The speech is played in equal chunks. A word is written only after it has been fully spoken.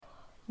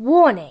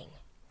Warning!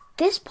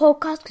 This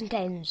podcast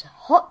contains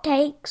hot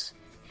takes,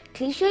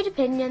 cliched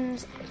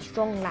opinions, and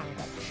strong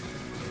language.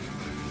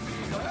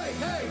 Hey,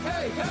 hey,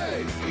 hey,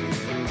 hey!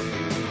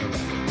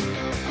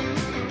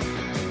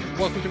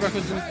 Welcome to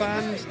Records and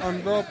Fans.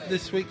 I'm Rob.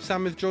 This week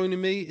Sam is joining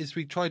me as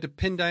we try to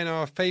pin down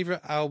our favourite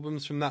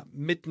albums from that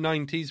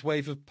mid-90s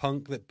wave of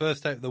punk that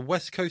burst out of the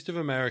west coast of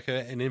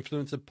America and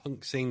influenced the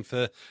punk scene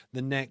for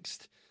the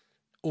next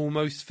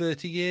almost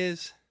 30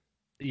 years.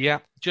 Yeah,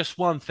 just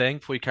one thing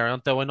before you carry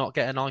on. Do I not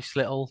get a nice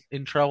little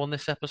intro on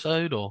this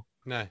episode, or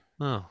No.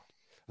 oh?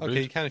 Okay, Rude.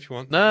 you can if you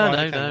want. No,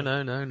 Right,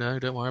 no.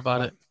 Don't worry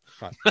about it.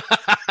 Right.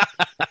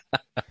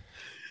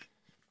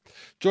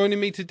 Joining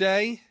me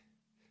today,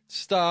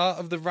 star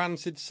of the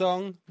Rancid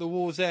song, The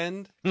War's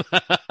End.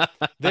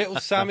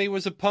 Little Sammy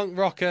was a punk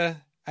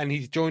rocker, and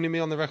he's joining me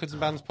on the Records and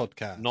Bands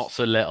podcast. Not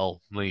so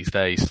little these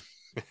days.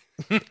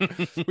 We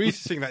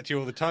used to sing that to you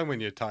all the time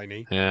when you were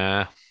tiny.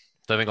 Yeah,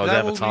 don't think I was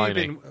ever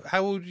tiny.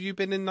 How old have you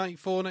been in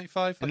 94,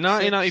 95? In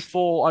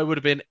 1994, I would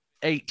have been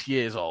 8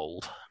 years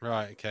old.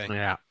 Right, okay.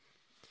 Yeah.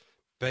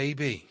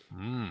 Baby.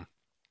 Mm.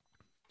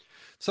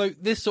 So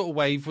this sort of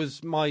wave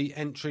was my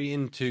entry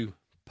into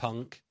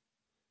punk.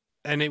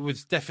 And it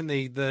was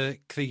definitely the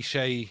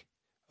cliche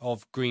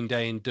of Green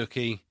Day and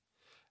Dookie.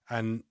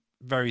 And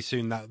very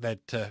soon that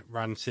led to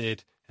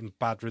Rancid and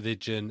Bad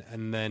Religion.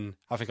 And then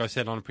I think I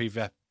said on a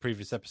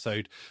previous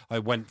episode, I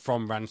went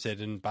from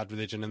Rancid and Bad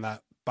Religion and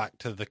that back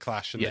to The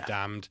Clash and The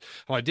Damned.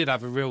 And I did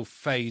have a real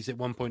phase at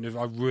one point of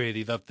I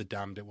really loved The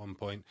Damned at one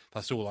point.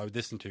 That's all I would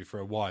listen to for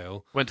a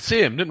while. Went to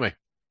see him, didn't we?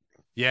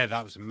 Yeah,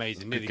 that was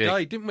amazing. Nearly Okay.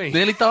 died, didn't we?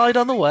 Nearly died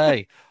on the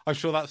way. I'm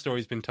sure that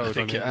story's been told. I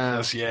think on it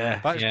has,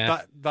 yeah.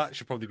 That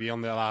should probably be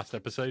on the last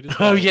episode as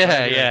Oh, well.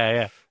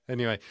 yeah.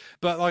 Anyway,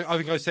 but like I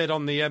think I said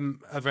on the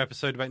other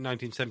episode about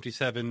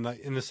 1977,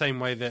 like in the same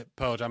way that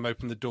Pearl Jam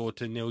opened the door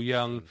to Neil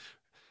Young,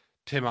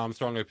 Tim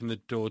Armstrong opened the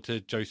door to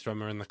Joe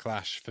Strummer and The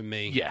Clash for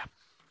me. Yeah.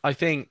 I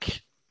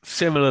think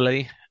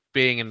similarly,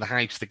 being in the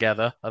house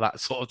together at that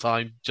sort of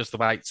time, just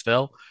about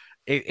still,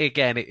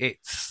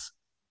 it's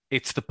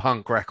the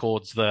punk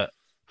records that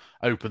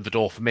opened the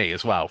door for me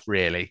as well,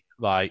 really.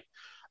 Like,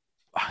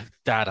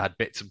 Dad had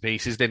bits and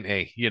pieces, didn't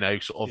he? You know,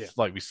 sort of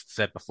like we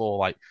said before,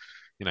 like,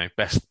 you know,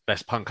 best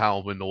punk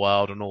album in the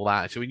world and all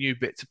that. So we knew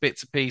bits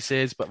and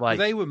pieces, but like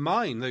they were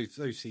mine. Those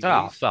CDs.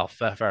 Oh, well,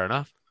 fair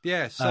enough.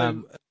 Yeah,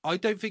 so I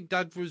don't think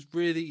Dad was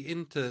really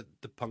into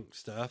the punk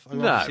stuff. I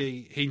mean, No.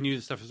 obviously, he knew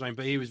the stuff was mine,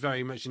 but he was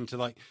very much into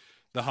like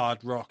the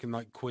hard rock and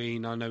like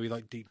Queen. I know he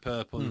liked Deep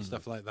Purple and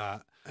stuff like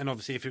that. And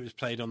obviously, if it was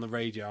played on the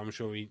radio, I'm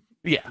sure you'd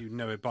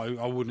know it. But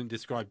I wouldn't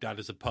describe Dad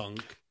as a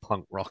punk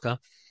rocker.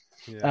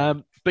 Yeah.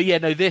 But yeah,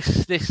 no,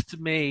 this to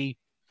me,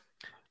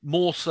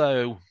 more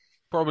so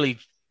probably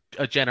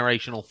a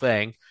generational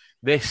thing.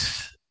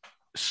 This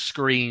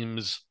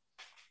screams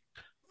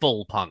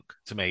full punk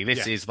to me.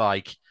 This is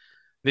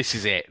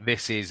it.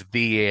 This is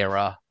the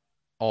era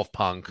of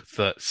punk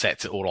that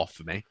sets it all off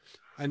for me.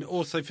 And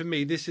also for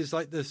me, this is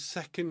like the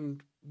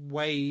second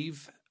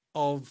wave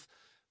of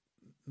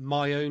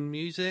my own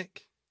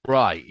music.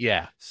 Right,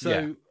 yeah.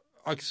 So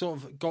I sort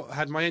of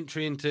had my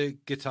entry into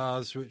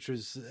guitars, which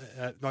was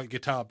like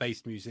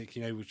guitar-based music,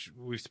 you know, which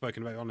we've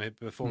spoken about on it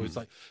before. It's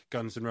like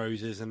Guns N'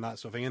 Roses and that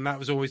sort of thing. And that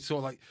was always sort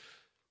of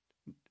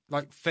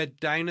like fed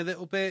down a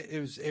little bit. It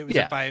was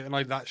about, and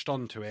I latched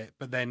onto it.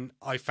 But then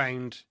I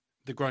found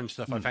the grunge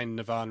stuff. I found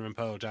Nirvana and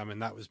Pearl Jam,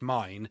 and that was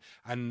mine.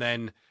 And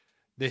then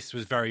this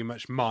was very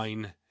much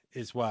mine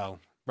as well,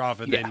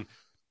 rather than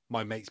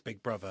my mate's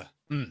big brother.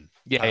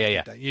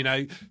 Yeah. You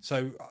know,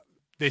 so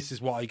this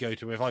is what I go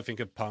to. If I think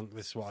of punk,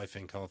 this is what I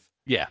think of.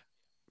 Yeah.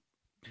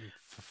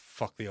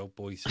 Fuck the old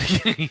boys.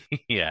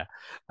 Yeah.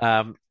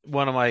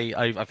 One of my,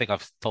 I think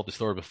I've told the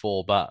story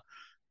before, but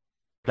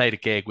played a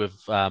gig with,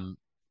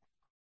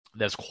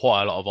 there's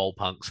quite a lot of old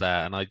punks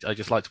there, and I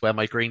just like to wear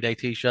my Green Day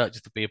t-shirt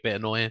just to be a bit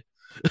annoying.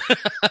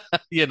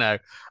 You know,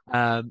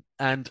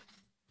 and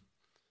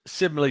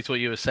similarly to what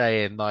you were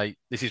saying, like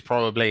this is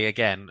probably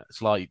again a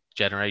slight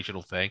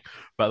generational thing,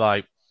 but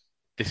like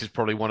this is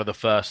probably one of the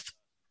first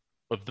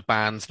of the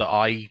bands that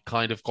I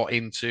kind of got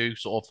into,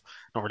 sort of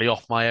not really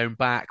off my own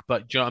back,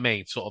 but do you know what I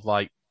mean? Sort of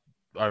like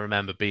I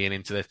remember being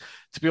into this.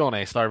 To be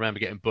honest, I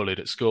remember getting bullied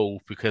at school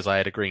because I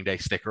had a Green Day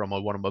sticker on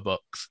one of my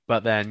books.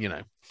 But then, you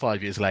know,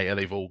 5 years later,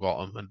 they've all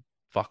got them, and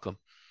fuck them.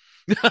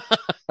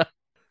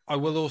 I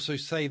will also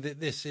say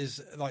that this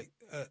is like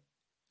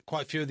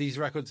quite a few of these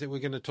records that we're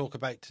going to talk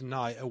about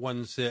tonight are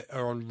ones that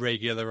are on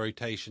regular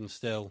rotation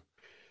still.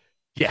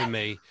 For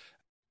me.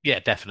 Yeah,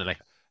 definitely.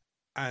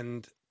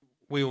 And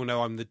we all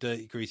know I'm the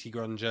dirty, greasy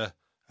grunger,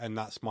 and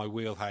that's my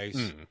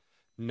wheelhouse.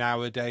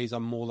 Nowadays,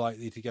 I'm more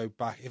likely to go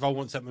back. If I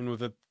want something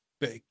with a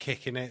bit of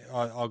kick in it,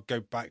 I'll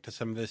go back to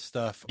some of this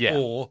stuff. Yeah.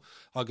 Or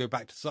I'll go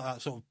back to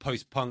that sort of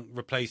post-punk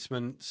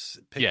Replacements,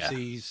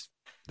 Pixies,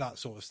 that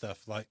sort of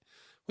stuff. Like,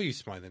 what are you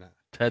smiling at?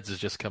 Ted's has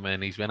just come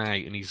in. He's been out,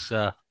 and he's,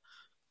 I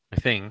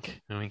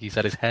think he's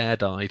had his hair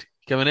dyed.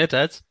 Come in here,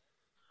 Ted's.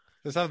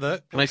 Let's have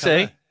that. Can I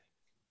see?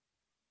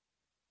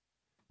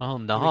 Oh,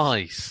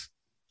 nice.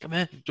 Come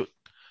here.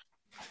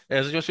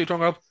 Is it your sweet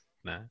Rob?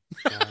 No.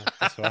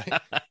 That's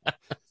right.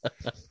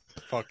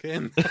 Fuck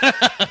him.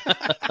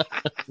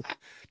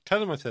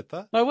 Tell him I said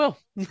that. I will.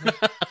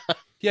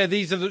 Yeah,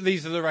 these are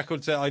the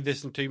records that I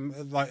listened to.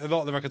 Like a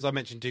lot of the records I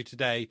mentioned to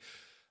today,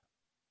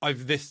 I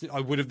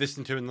would have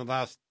listened to in the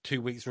last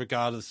 2 weeks,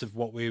 regardless of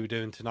what we were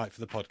doing tonight for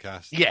the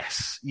podcast.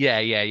 Yes.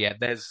 Yeah.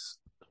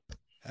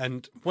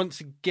 And once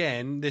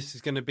again, this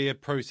is going to be a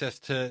process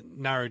to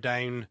narrow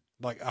down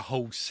like a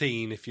whole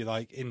scene, if you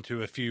like,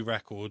 into a few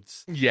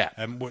records. Yeah.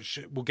 Which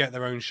will get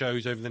their own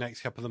shows over the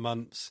next couple of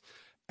months.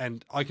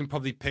 And I could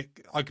probably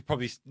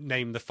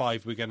name the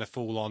 5 we're going to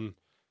fall on.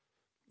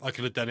 I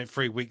could have done it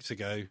 3 weeks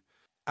ago.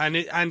 And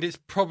it's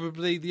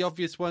probably the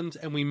obvious ones,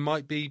 and we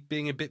might be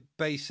being a bit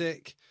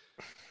basic.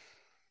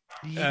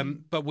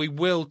 But we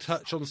will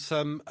touch on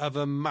some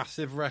other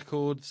massive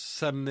records,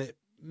 some that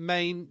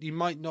you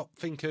might not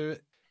think are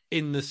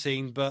in the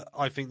scene, but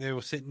I think they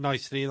will sit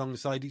nicely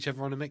alongside each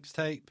other on a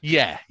mixtape.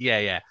 Yeah.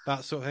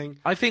 That sort of thing.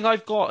 I think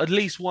I've got at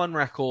least one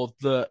record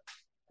that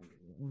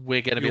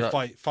we're going to be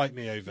like, fight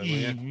me over, will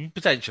you?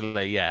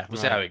 Potentially, yeah. We'll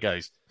see how it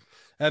goes.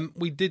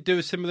 We did do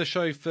a similar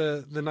show for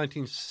the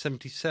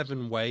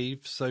 1977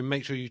 wave, so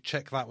make sure you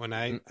check that one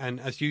out.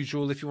 And as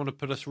usual, if you want to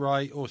put us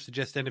right or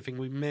suggest anything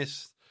we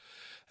missed,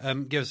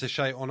 give us a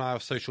shout on our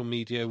social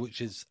media,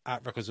 which is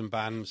at Records and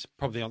Bands.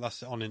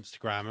 That's on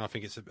Instagram, and I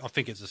think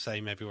it's the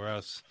same everywhere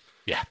else.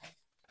 Yeah.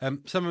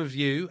 Some of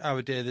you,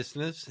 our dear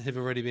listeners, have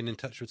already been in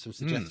touch with some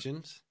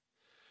suggestions.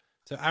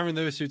 So Aaron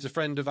Lewis, who's a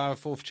friend of our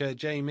fourth chair,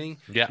 Jamie,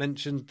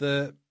 mentioned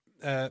the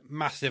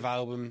massive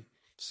album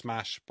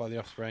Smash by The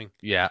Offspring.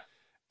 Yeah.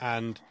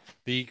 And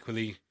the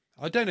equally,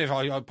 I don't know if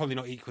I'm probably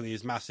not equally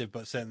as massive,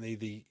 but certainly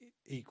the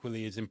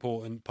equally as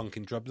important Punk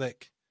in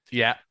Drublic.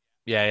 Yeah.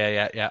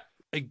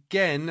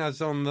 Again,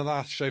 as on the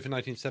last show for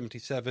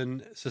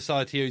 1977,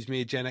 Society Owes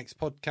Me a Gen X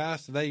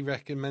podcast, they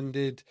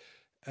recommended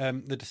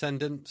The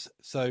Descendants.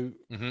 So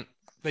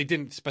they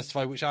didn't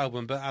specify which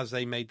album, but as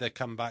they made their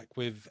comeback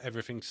with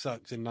Everything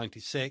Sucks in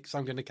 96,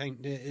 I'm going to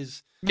count it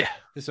as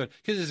this one.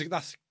 Because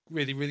that's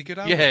really, really good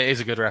album. Yeah, it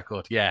is a good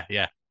record.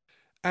 Yeah.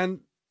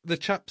 And the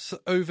chaps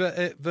over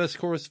at Verse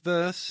Chorus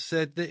Verse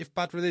said that if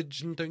Bad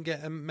Religion don't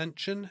get a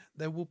mention,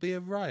 there will be a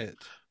riot.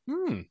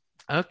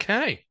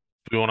 Okay.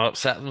 Do we want to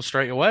upset them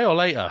straight away or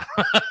later?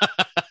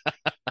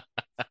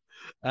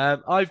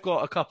 I've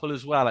got a couple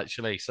as well,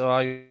 actually. So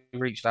I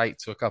reached out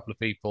to a couple of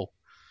people,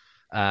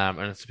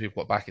 and some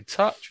people got back in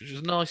touch, which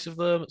was nice of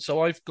them.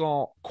 So I've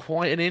got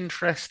quite an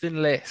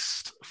interesting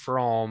list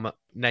from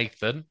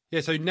Nathan. Yeah,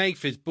 so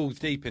Nath is balls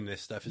deep in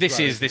this stuff. This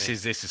is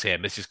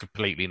him. This is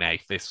completely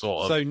Nath. This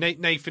sort of. So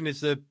Nathan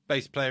is the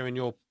bass player in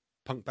your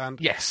punk band.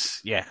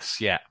 Yes,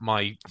 yeah.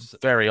 My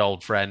very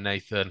old friend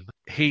Nathan.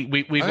 I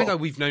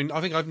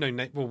think I've known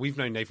Nathan. Well, we've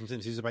known Nathan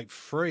since he was about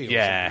 3.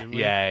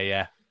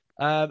 Yeah.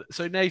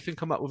 So Nathan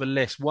come up with a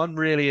list. One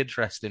really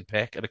interesting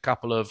pick and a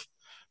couple of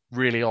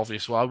really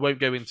obvious. Well, I won't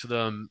go into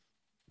them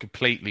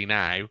completely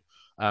now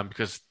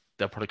because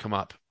they'll probably come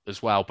up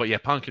as well. But yeah,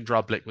 Punk in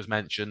Drublic was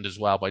mentioned as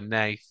well by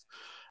Nath,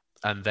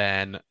 and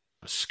then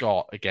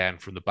Scott again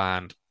from the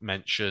band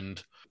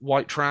mentioned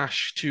White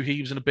Trash, Two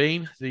Heaves and a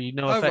Bean, the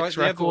NoFX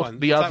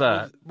record.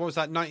 What was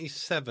that?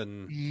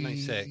 97,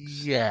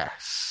 96? Yes,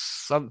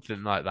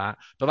 something like that.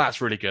 But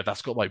that's really good.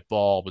 That's got like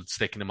Bob and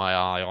Sticking in My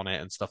Eye on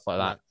it and stuff like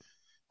that.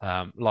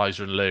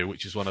 Liza and Lou,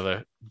 which is one of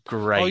the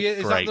great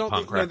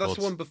punk records. That's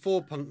the one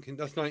before Punk.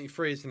 That's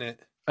 93, isn't it?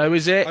 Oh,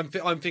 is it?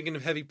 I'm thinking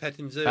of Heavy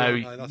Petting Zoo. Oh,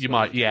 you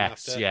might.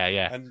 Yes,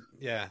 yeah. And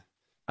yeah,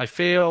 I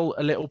feel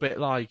a little bit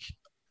like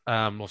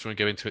I'm not going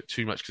to go into it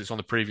too much because it's on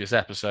the previous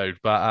episode,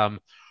 but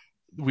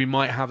we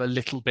might have a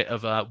little bit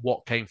of a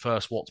what came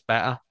first, what's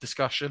better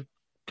discussion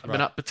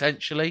coming up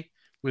potentially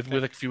with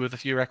a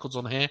few records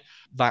on here.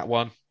 That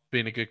one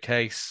being a good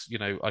case,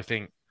 I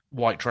think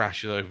White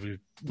Trash, though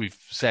we've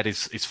said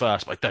is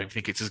first, but I don't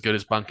think it's as good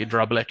as Punk in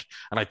Drublic,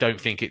 and I don't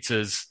think it's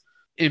as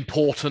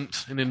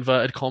important in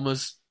inverted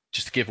commas.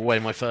 Just to give away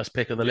my first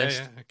pick of the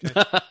list.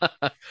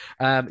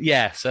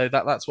 Okay. So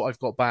that's what I've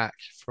got back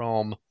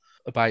from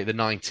about the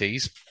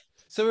 90s.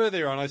 So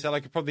earlier on, I said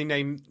I could probably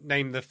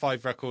name the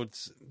 5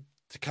 records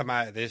to come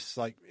out of this.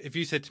 Like, if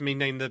you said to me,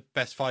 name the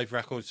best 5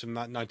 records from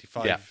that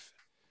 95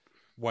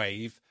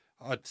 wave,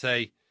 I'd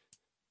say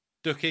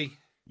Dookie.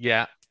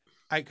 Yeah.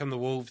 Out Come the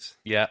Wolves.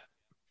 Yeah.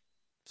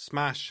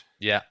 Smash.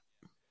 Yeah.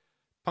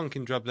 Punk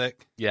in Drublic.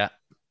 Yeah.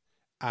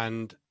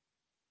 And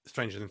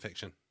Stranger Than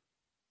Fiction.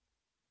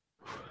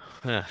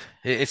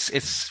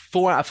 It's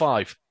 4 out of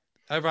 5.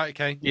 Oh, right,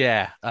 okay.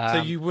 Yeah.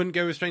 So you wouldn't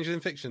go with Stranger Than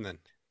Fiction then?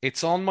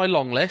 It's on my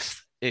long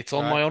list. It's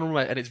on my honorable,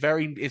 and it's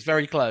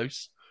very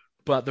close.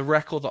 But the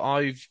record that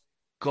I've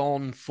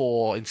gone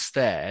for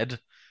instead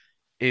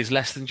is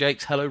Less Than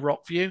Jake's Hello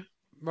Rockview.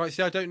 Right,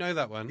 see, I don't know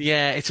that one.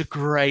 Yeah, it's a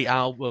great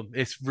album.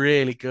 It's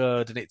really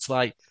good, and it's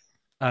like,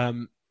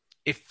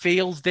 it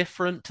feels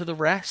different to the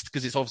rest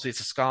because it's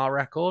a ska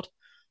record,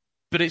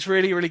 but it's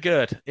really, really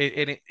good.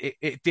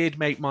 It did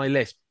make my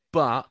list,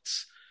 but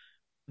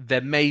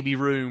there may be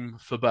room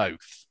for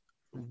both,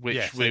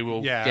 which we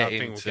will get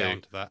into. We'll get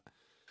onto that.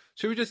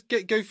 Should we just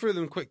go through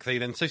them quickly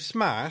then? So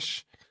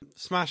Smash,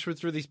 Smash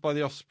was released by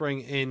The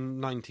Offspring in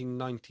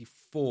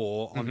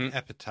 1994 on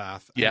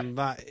Epitaph, Yeah. and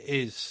that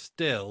is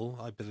still,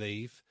 I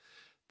believe,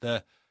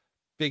 the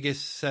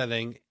biggest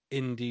selling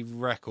indie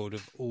record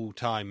of all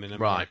time in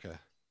America. Right.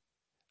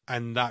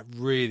 And that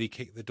really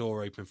kicked the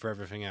door open for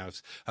everything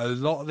else. A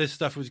lot of this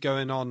stuff was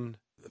going on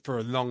for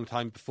a long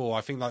time before.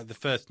 I think like the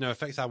first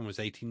NoFX album was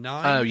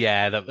 89. Oh,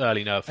 yeah, the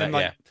early NoFX, And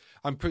like, yeah.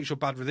 I'm pretty sure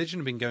Bad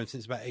Religion had been going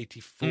since about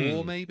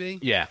 84, maybe.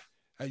 Yeah.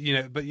 But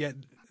yeah,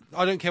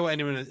 I don't care what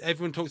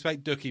everyone talks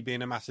about Ducky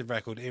being a massive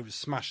record. It was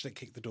Smash that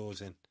kicked the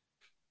doors in.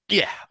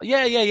 Yeah.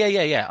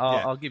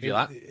 I'll give you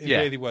that. It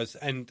really was.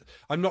 And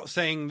I'm not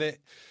saying that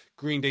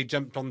Green Day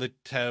jumped on the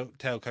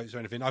tailcoats or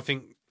anything. I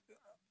think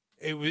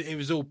it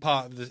was all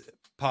part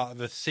of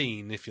the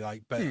scene, if you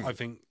like. But I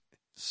think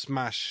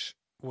Smash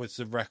was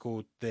the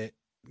record that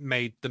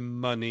made the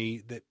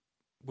money that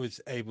was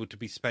able to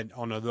be spent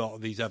on a lot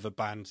of these other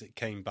bands that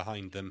came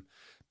behind them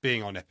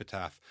being on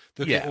Epitaph.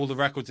 Look at all the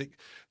records,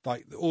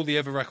 all the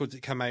other records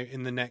that come out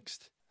in the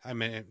next,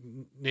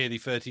 nearly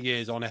 30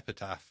 years on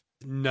Epitaph.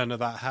 None of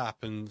that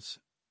happens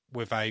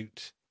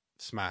without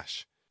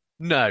Smash.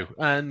 No,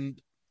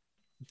 and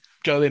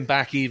going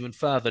back even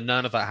further,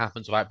 none of that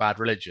happens without Bad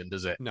Religion,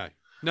 does it? No,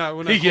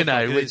 well,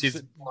 no, which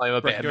is why I'm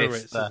a bit of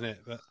miss, isn't it?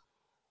 But...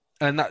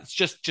 And that's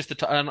just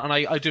and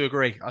I do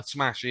agree.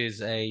 Smash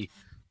is a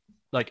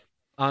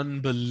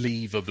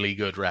unbelievably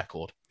good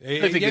record.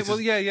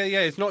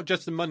 It's not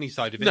just the money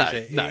side of it, is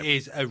it? No. It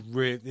is a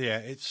real,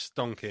 it's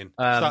stonking,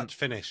 start to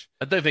finish.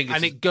 I don't think,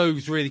 and it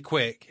goes really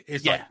quick.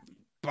 It's like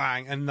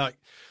bang, and like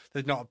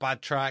there's not a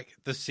bad track.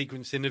 The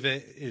sequencing of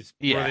it is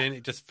brilliant.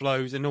 It just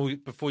flows,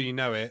 and before you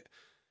know it,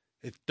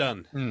 it's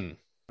done.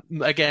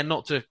 Again,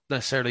 not to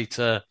necessarily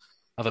to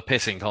have a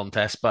pissing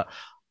contest, but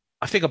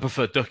I think I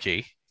prefer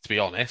Ducky, to be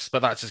honest, but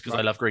that's just because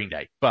I love Green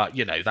Day. But,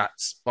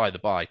 that's by the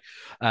by.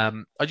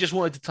 I just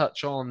wanted to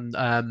touch on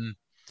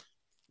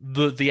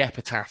the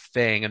Epitaph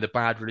thing and the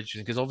Bad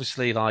Religion, because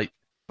obviously, like,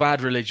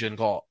 Bad Religion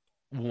got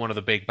one of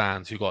the big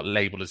bands who got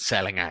labelled as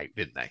selling out,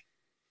 didn't they?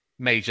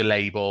 Major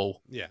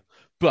label. Yeah.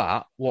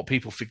 But what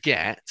people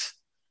forget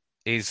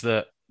is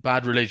that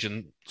Bad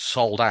Religion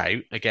sold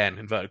out, again,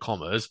 inverted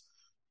commas,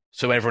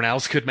 so everyone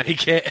else could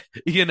make it,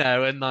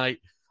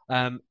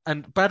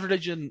 and Bad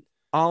Religion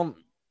aren't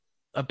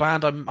a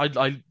band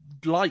I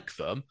like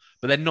them,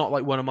 but they're not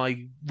like one of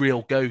my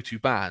real go-to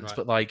bands. Right.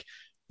 But like,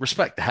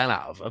 respect the hell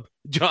out of them.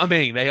 Do you know what I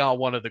mean? They are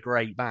one of the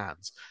great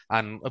bands,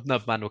 and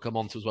another band will come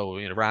on to as well.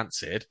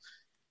 Rancid,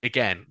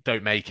 again,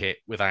 don't make it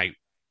without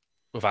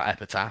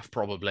Epitaph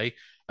probably,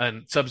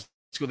 and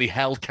subsequently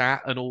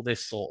Hellcat and all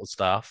this sort of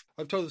stuff.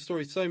 I've told the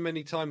story so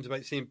many times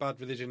about seeing Bad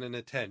Religion in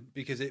a tent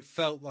because it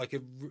felt like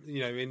in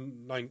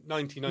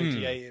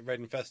 1998 at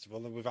Reading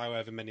Festival, and with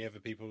however many other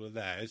people were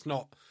there. It's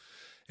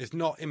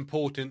not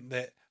important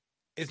that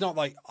it's not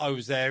like I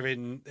was there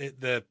in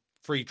the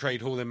Free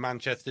Trade Hall in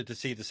Manchester to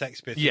see the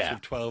Sex Pistols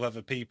with 12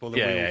 other people and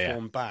we all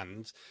formed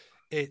bands.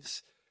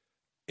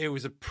 It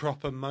was a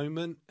proper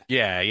moment.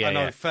 And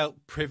I felt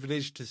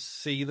privileged to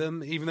see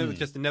them, even though it was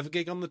just another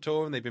gig on the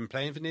tour and they've been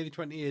playing for nearly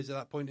 20 years at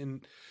that point.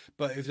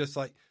 But it was just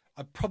like,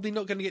 I'm probably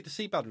not going to get to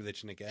see Bad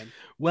Religion again.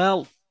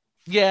 Well,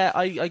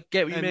 I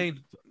get what you mean.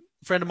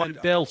 A friend of mine,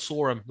 Bill,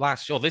 saw him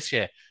this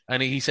year,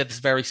 and he said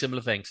very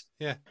similar things.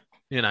 Yeah.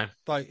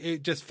 Like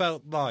it just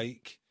felt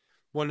like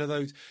one of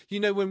those,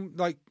 when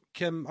like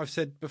I've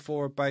said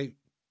before about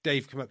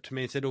Dave come up to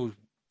me and said, "Oh,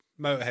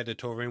 Motorhead are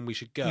touring, we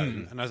should go."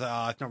 And I was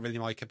like, "It's not really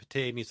my cup of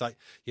tea." And he's like,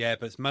 "Yeah,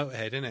 but it's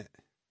Motorhead, isn't it?"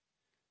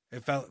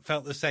 It felt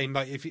the same,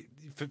 like if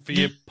for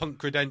your punk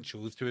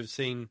credentials to have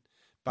seen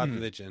Bad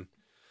Religion,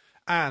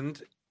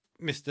 and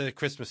Mr.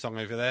 Christmas Song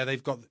over there,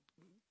 they've got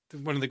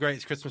one of the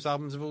greatest Christmas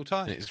albums of all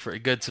time. It's pretty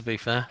good, to be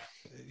fair.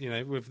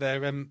 With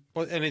their and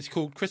it's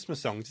called Christmas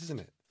Songs, isn't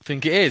it? I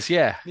think it is,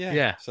 yeah.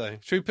 So,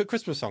 should we put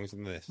Christmas songs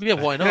in this? Yeah,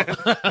 why not?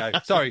 No,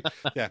 sorry.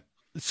 Yeah.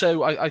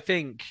 So, I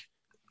think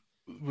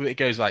it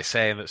goes like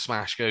saying that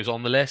Smash goes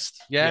on the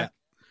list. Yeah.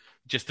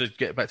 Just to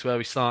get back to where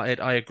we started,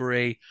 I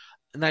agree.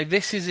 Now,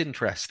 this is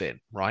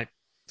interesting, right?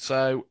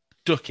 So,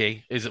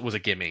 Ducky was a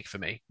gimme for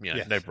me.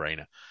 No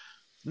brainer.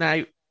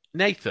 Now,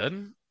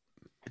 Nathan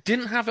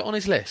didn't have it on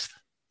his list.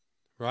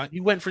 Right. He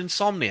went for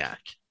Insomniac.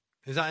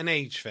 Is that an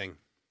age thing?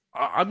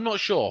 I'm not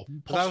sure.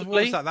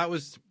 Possibly. What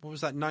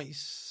was that?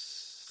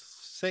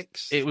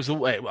 96? It was.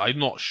 I'm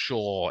not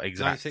sure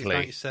exactly.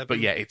 96, 97? But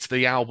yeah, it's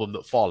the album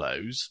that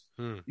follows.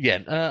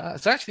 Yeah,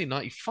 it's actually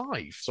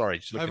 95. Sorry,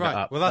 just looking it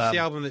up. Well, that's the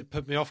album that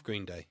put me off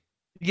Green Day.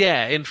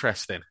 Yeah,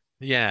 interesting.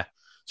 Yeah.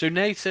 So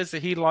Nate says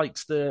that he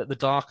likes the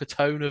darker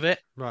tone of it.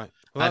 Right.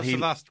 Well, that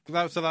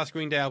was the last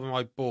Green Day album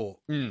I bought.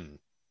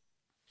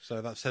 So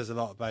that says a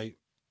lot about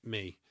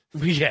me.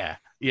 Yeah.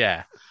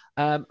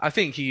 I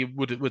think he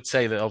would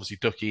say that obviously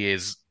Ducky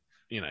is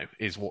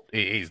what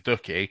it is,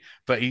 Ducky.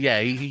 But he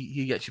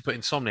actually put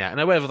Insomniac.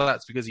 Now, whether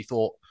that's because he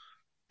thought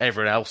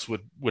everyone else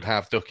would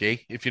have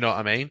Ducky, if you know what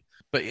I mean.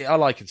 But I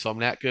like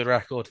Insomniac, good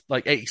record.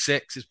 Like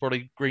 86 is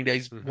probably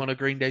one of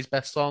Green Day's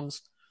best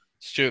songs.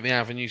 Stuart and the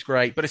Avenue's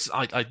great, but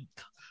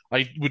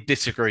I would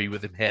disagree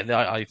with him here.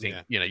 I think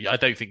I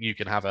don't think you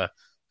can have a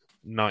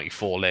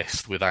 '94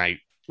 list without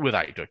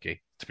Dookie,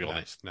 to be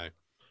honest. No.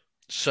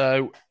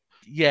 So,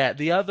 yeah,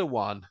 the other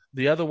one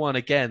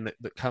again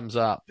that comes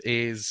up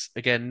is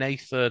again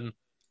Nathan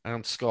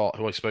and Scott,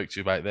 who I spoke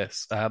to about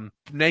this.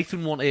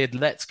 Nathan wanted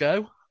Let's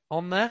Go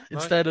on there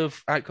instead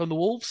of Out Come the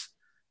Wolves.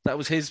 That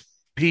was his.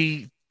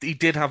 He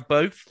did have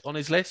both on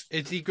his list.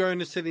 Is he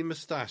growing a silly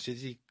moustache?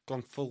 Is he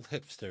gone full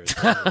hipster?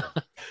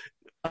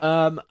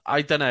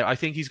 I don't know. I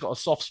think he's got a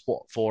soft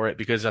spot for it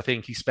because I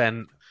think he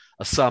spent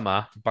a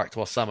summer, back to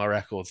our summer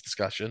records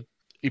discussion.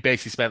 He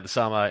basically spent the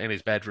summer in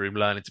his bedroom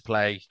learning to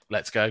play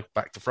Let's Go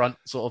back to front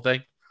sort of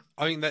thing.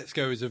 I think Let's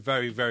Go is a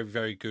very, very,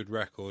 very good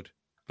record,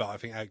 but I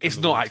think it's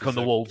not Out Come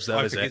the Wolves, though,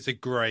 is it? I think it's a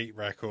great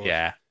record.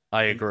 Yeah,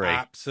 I agree.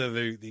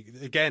 Absolutely.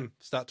 Again,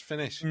 start to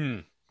finish.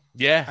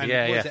 Yeah, and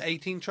yeah. Is it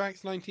 18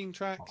 tracks, 19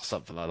 tracks? Oh,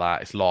 something like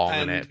that. It's long,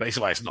 isn't it? But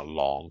it's not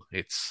long.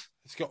 It's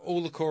got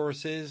all the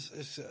choruses.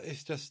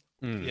 It's just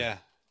yeah.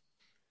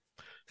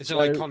 It's so,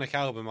 an iconic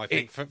album, I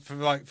think, for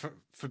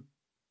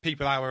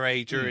people our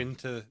age or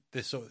into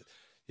this sort of,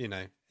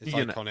 it's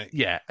iconic.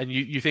 Yeah, and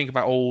you think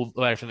about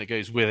everything that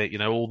goes with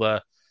it. All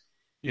the,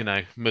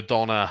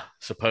 Madonna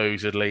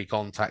supposedly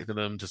contacting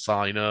them to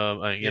sign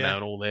them,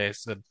 and all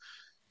this, and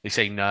they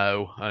say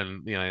no,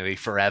 and they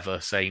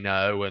forever say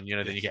no, and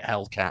then you get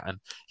Hellcat, and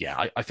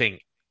I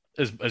think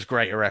as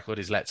great a record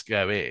as Let's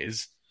Go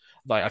is,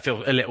 like I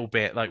feel a little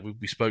bit like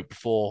we spoke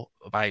before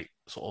about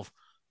sort of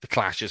the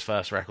Clash's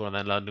first record and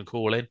then London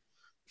Calling.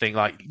 Thing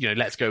like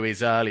Let's Go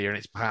is earlier, and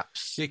it's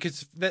perhaps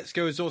because Let's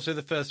Go is also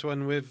the first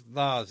one with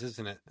Lars,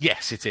 isn't it?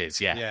 Yes, it is.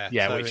 Yeah,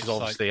 so which is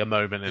obviously a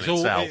moment in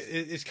itself.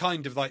 It's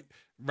kind of like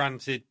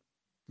Ranted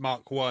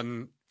Mark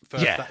One.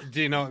 First, yeah.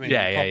 Do you know what I mean?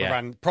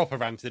 Yeah, proper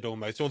Ranted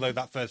almost. Although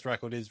that first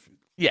record is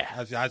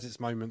has its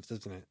moments,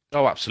 doesn't it?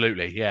 Oh,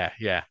 absolutely.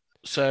 Yeah.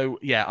 So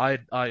I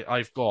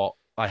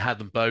had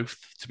them both,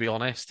 to be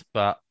honest,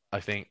 but I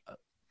think I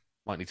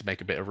might need to make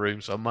a bit of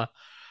room somewhere.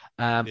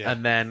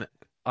 And then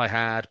I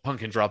had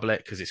Punk and Drublick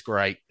because it's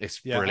great,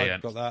 it's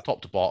brilliant,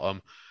 top to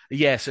bottom.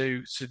 Yeah,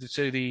 so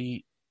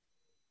the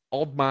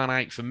odd man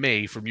out for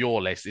me from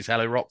your list is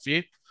Hello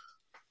Rockview.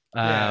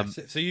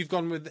 So you've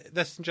gone with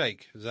Less Than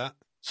Jake, is that?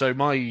 So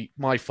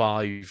my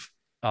five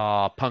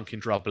are Punk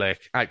and Drublick,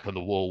 Out Come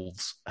the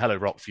Wolves, Hello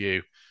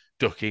Rockview,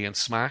 Dookie, and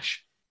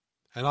Smash.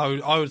 And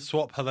I would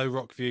swap Hello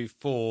Rockview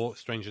for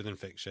Stranger Than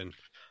Fiction.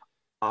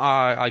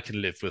 I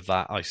can live with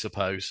that, I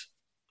suppose.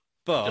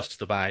 But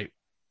just about.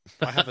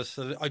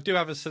 I do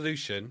have a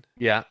solution.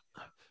 Yeah.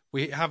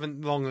 We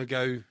haven't long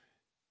ago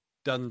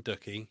done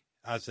Dookie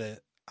as an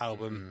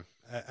album,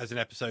 as an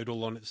episode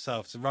all on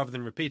itself. So rather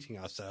than repeating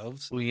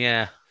ourselves, we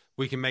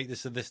can make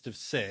this a list of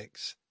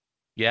 6.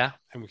 Yeah.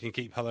 And we can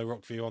keep Hello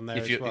Rockview on there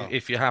as well.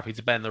 If you're happy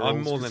to bend the rules.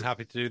 I'm more than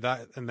happy to do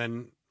that. And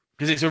then...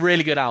 Because it's a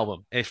really good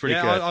album. It's really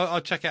good.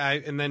 I'll check it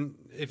out. And then,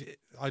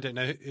 I don't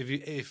know,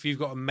 if you've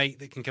got a mate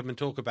that can come and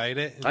talk about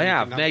it. I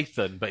have,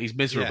 Nathan, but he's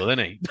miserable,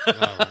 isn't he?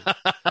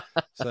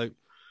 Right.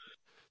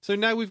 So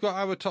now we've got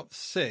our top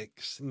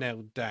 6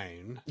 nailed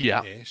down.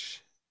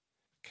 Ish.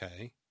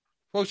 Okay.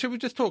 Well, should we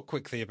just talk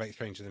quickly about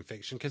Stranger Than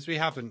Fiction? Because we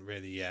haven't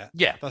really yet.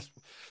 Yeah.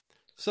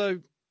 So,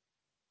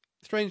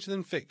 Stranger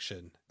Than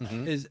Fiction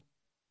is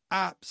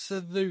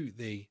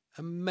absolutely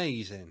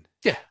amazing.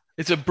 Yeah,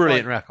 it's a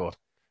brilliant record.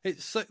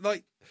 It's so,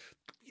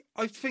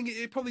 I think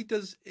it probably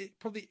does. It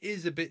probably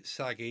is a bit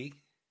saggy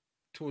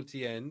towards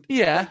the end.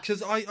 Yeah,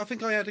 because I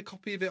think I had a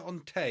copy of it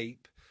on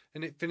tape,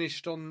 and it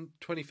finished on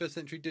 21st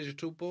Century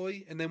Digital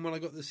Boy, and then when I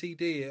got the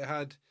CD, it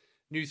had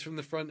News from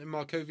the Front and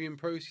Markovian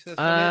Process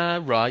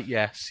on it. Right,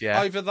 yes, yeah.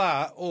 Either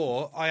that,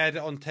 or I had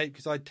it on tape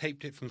because I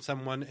taped it from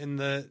someone, and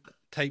the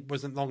tape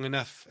wasn't long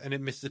enough, and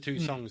it missed the 2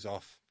 songs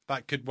off.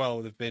 That could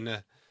well have been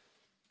a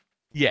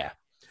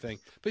thing.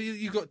 But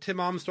you got Tim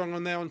Armstrong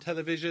on there on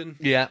television.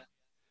 Yeah.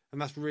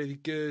 And that's really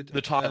good.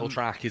 The title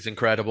track is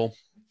incredible.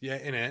 Yeah,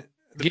 innit?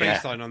 The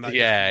bass line on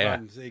that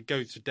runs. It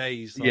goes for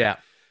days.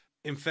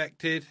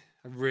 Infected.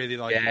 I really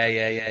like it.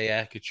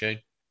 Yeah. Good tune.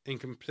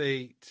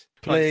 Incomplete.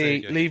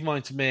 Leave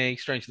Mine to Me.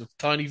 Strange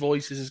Tiny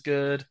Voices is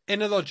good.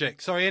 Inner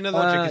Logic. Sorry, Inner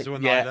Logic is the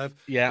one that I love.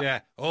 Yeah.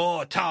 Oh,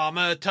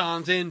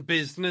 automatons in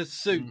business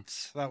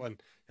suits. That one.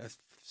 That's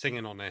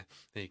singing on there.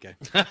 There you go.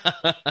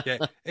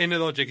 Inner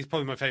Logic is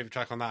probably my favourite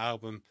track on that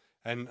album.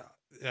 And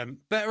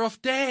Better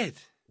Off Dead.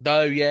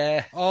 Oh,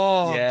 yeah.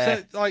 Oh,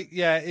 yeah. So,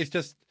 it's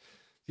just,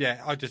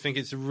 I just think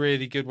it's a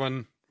really good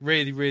one.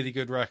 Really, really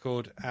good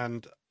record.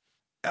 And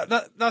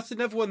that's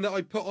another one that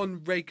I put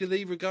on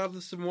regularly,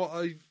 regardless of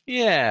what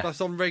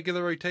that's on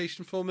regular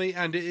rotation for me.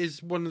 And it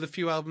is one of the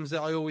few albums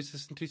that I always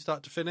listen to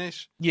start to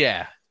finish.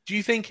 Yeah. Do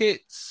you think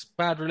it's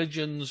Bad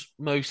Religion's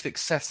most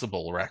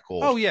accessible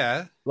record? Oh,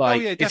 yeah.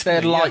 It's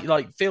their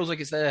feels like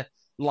it's their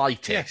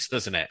lightest,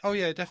 doesn't it? Oh,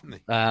 yeah,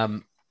 definitely.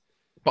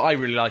 But I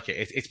really like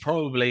it. It's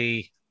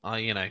probably,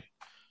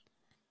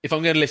 if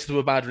I'm going to listen to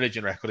a Bad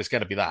Religion record, it's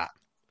going to be that.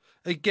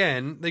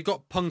 Again, they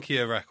got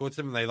punkier records,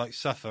 haven't they? Like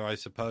Suffer, I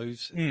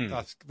suppose.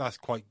 That's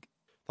quite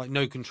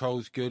No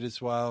Control's good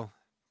as well.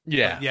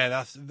 Yeah,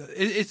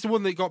 it's the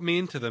one that got me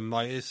into them.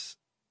 Like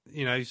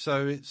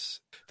So it's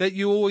that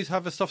you always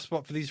have a soft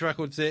spot for these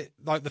records. It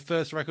like the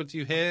first records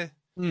you hear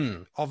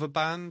of a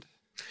band.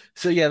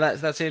 So yeah,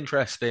 that's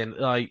interesting.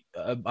 I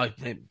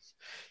think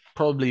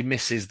probably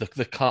misses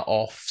the cut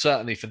off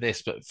certainly for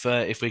this, but for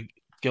if we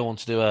go on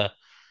to do a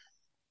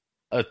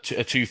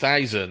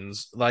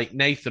 2000s, like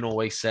Nathan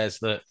always says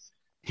that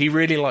he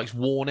really likes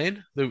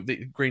Warning,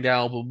 the Green Day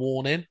album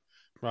Warning,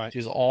 Right. which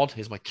is odd.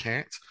 Here's my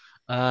cat.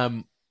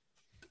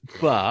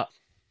 But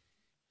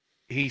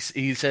he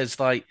says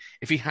like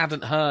if he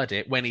hadn't heard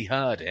it when he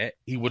heard it,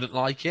 he wouldn't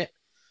like it.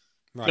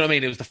 Right. You know what I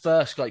mean? It was the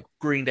first like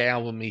Green Day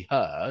album he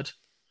heard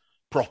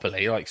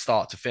properly, like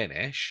start to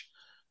finish,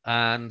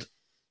 and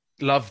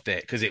loved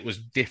it because it was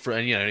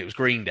different. And, it was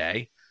Green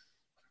Day,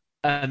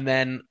 and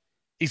then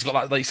he's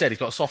got like you said, he's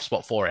got a soft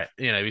spot for it.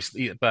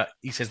 But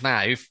he says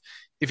now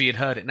if he had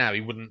heard it now,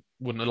 he wouldn't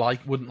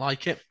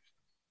like it.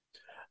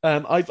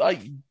 I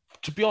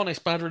to be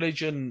honest, Bad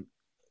Religion,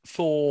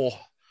 for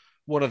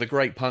one of the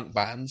great punk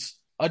bands,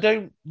 I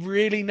don't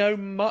really know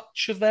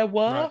much of their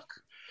work. Right.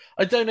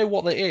 I don't know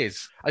what that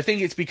is. I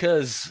think it's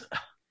because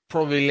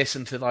probably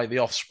listen to like The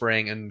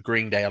Offspring and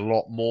Green Day a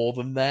lot more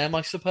than them,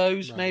 I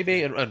suppose, Right,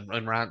 maybe, okay.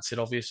 and Rancid,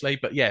 obviously.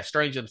 But yeah,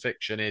 Strange and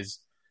Fiction is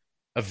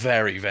a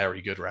very,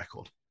 very good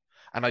record.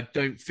 And I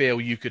don't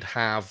feel you could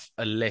have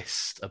a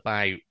list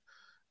about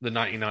the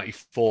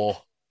 1994,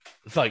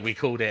 like we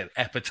called it,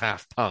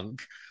 Epitaph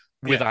Punk,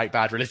 without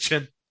Bad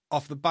Religion.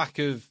 Off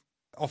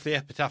the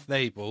Epitaph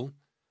label,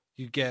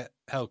 you get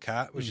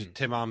Hellcat, which is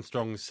Tim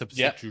Armstrong's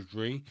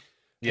subsidiary.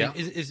 Yeah.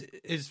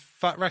 Is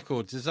Fat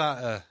Records, is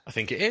that I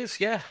think it is,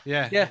 yeah.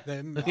 Yeah.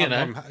 You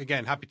I'm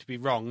again happy to be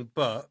wrong,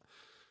 but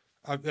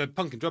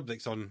Punk and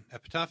Drumstick's on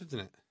Epitaph, isn't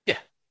it? Yeah.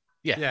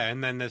 Yeah,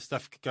 and then there's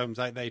stuff comes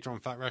out later on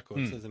Fat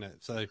Records, isn't it?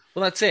 So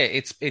Well, that's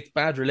it. It's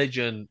Bad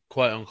Religion,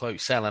 quote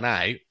unquote, selling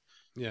out,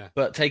 yeah.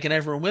 but taking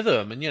everyone with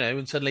them,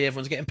 and suddenly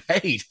everyone's getting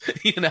paid,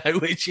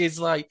 which is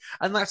like,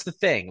 and that's the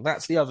thing.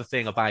 That's the other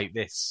thing about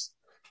this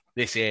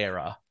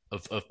era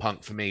of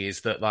punk for me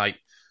is that like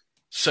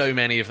so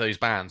many of those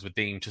bands were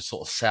deemed to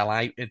sort of sell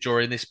out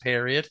during this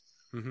period.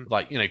 Mm-hmm.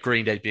 Like,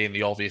 Green Day being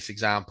the obvious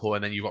example,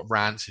 and then you've got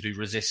Rancid who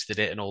resisted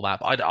it and all that.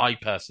 But I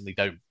personally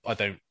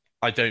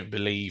don't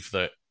believe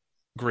that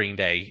Green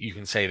Day, you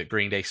can say that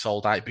Green Day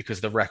sold out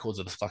because the records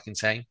are the fucking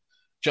same.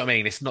 Do you know what I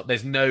mean? It's not,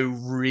 there's no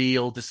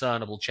real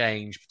discernible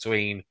change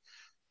between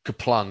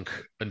Kaplunk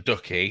and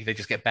Dookie. They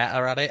just get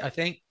better at it, I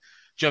think.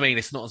 Do you know what I mean?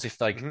 It's not as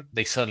if like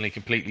they suddenly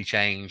completely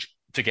change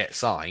to get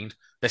signed.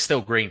 They're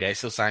still Green Day. It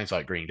still sounds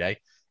like Green Day.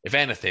 If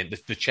anything,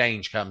 the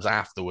change comes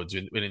afterwards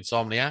with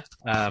Insomniac.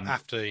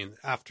 After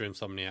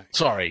Insomniac.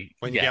 Sorry.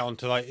 When you get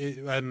onto like, is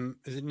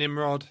it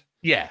Nimrod?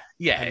 Yeah.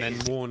 And then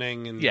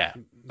Warning and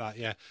that,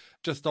 yeah.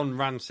 Just on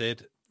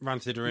Rancid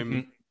are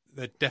in,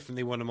 they're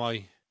definitely one of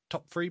my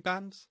top 3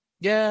 bands.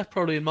 Yeah,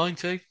 probably in mine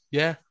too.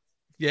 Yeah.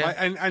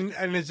 And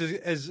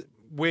as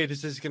weird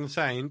as this is going to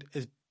sound,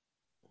 is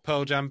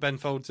Pearl Jam, Ben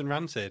Folds and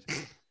Rancid.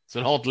 It's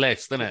an odd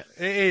list, isn't it?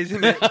 It is,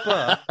 isn't it?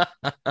 But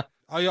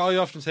I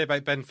often say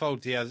about Ben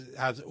Folds, he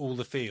has all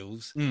the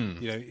feels,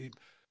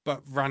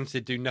 but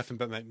Rancid do nothing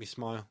but make me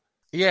smile.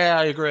 Yeah,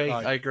 I agree.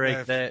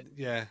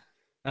 Yeah.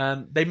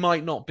 They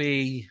might not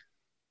be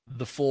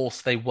the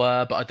force they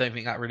were, but I don't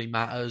think that really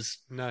matters.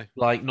 No.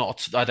 I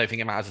don't think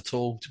it matters at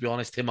all, to be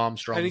honest. Tim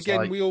Armstrong. And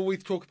again, we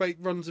always talk about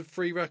runs of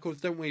 3 records,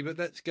 don't we? But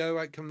Let's Go,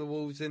 Out Come the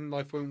Wolves, In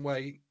Life Won't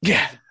Wait.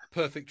 Yeah.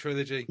 Perfect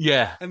trilogy.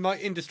 Yeah. And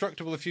like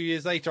Indestructible a few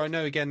years later, I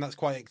know again that's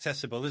quite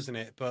accessible, isn't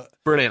it? But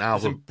brilliant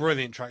there's album. some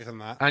brilliant tracks on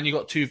that. And you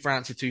got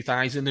Rancid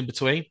 2000 in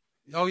between.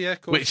 Oh yeah,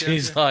 of course. Which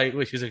is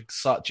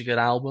such a good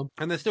album.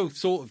 And they're still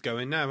sort of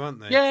going now,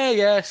 aren't they?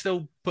 Yeah,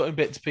 still putting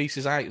bits and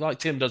pieces out. Like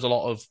Tim does a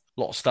lot of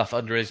stuff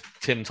under his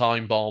Tim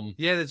Time Bomb.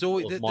 Yeah, there's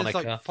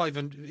moniker. like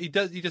 500. He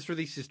just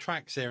releases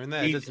tracks here and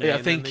there, doesn't he?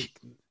 he?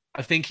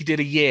 I think he did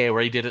a year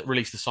where he did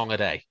release a song a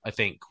day. I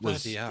think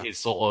was his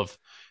sort of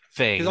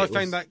thing. Because I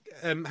found that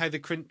how the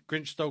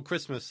Grinch Stole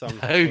Christmas song.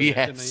 Oh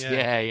yes,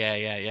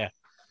 yeah.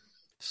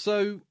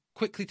 So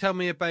quickly tell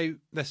me about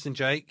Less Than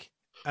Jake.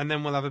 And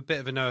then we'll have a bit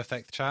of a No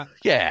Effect chat.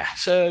 Yeah,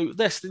 so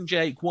Less Than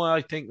Jake, why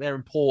I think they're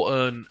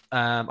important.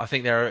 I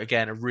think they're,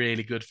 again, a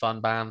really good fun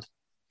band.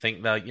 I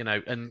think they're,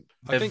 and...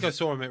 I think I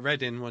saw him at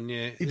Reading one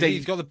year.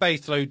 He's got the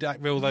bass real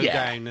low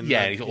down. And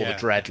he's got all the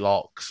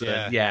dreadlocks.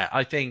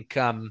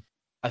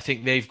 I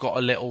think they've got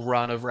a little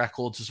run of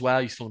records as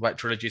well. You're talking about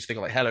trilogies. They've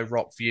got like Hello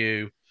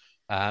Rockview,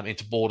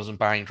 Into Borders and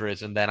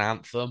Boundaries, and then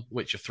Anthem,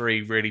 which are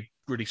 3 really,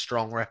 really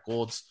strong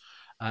records.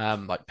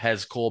 Like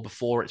Pezcore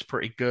before, it's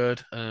pretty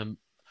good.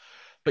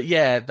 But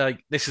yeah,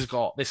 this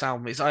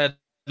album. It's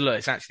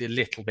actually a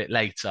little bit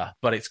later,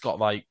 but it's got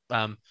like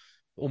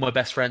All My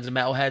Best Friends and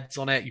Metalheads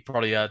on it. You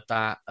probably heard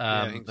that.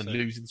 And so.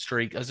 Losing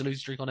Streak. There's a Losing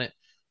Streak on it.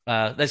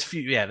 There's a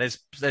few. Yeah, there's.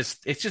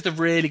 It's just a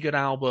really good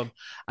album,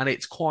 and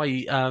it's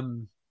quite. For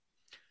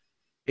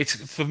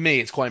me,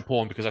 it's quite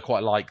important because I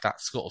quite like that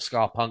sort of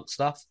ska punk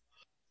stuff,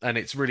 and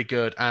it's really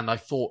good. And I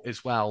thought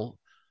as well,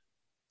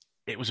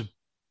 it was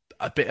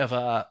a bit of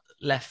a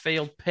left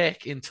field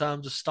pick in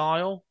terms of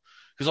style.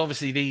 Because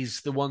obviously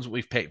the ones that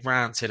we've picked,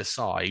 Rancid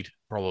aside,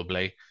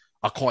 probably,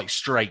 are quite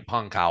straight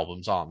punk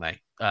albums, aren't they?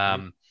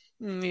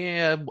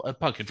 Yeah,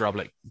 Punk in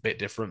Drublic a bit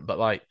different, but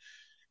like,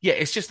 yeah,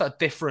 it's just that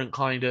different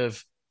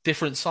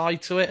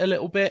side to it a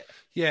little bit.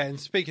 Yeah, and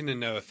speaking of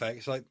No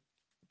Effects, like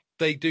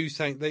they do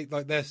sound,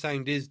 their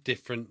sound is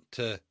different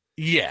to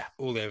Yeah,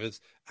 all the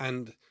others,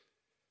 and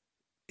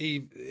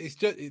it's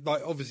just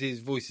like obviously his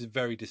voice is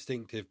very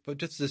distinctive, but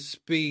just the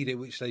speed at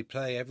which they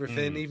play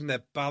everything, even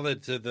their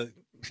ballads are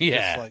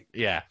yeah, it's like,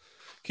 yeah.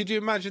 could you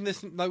imagine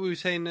this? Like we were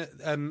saying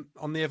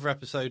on the other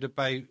episode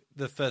about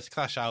the first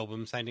Clash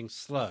album sounding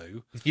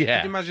slow.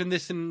 Yeah. Could you imagine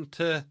listening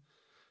to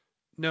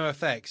No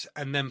Effects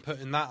and then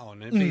putting that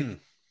on? It'd be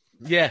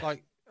Yeah.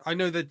 like, I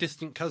know they're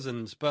distant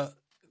cousins, but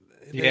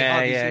they Yeah,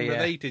 hardly yeah, seem yeah.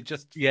 related.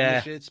 Just from Yeah.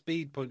 the sheer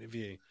speed point of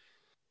view.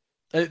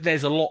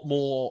 There's a lot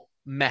more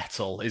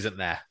metal, isn't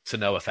there, to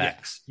No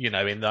Effects? You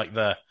know, in like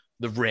the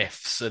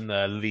riffs and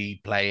the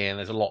lead playing,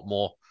 there's a lot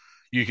more.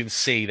 You can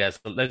see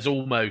there's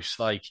almost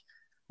like,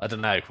 I don't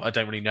know, I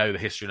don't really know the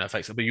history of No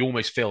Effects, but you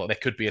almost feel like there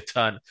could be a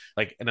turn,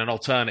 like in an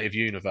alternative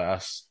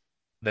universe.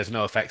 There's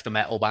No Effects, the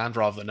metal band,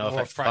 rather than No Or a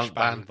Effects, the thrash punk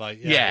band. like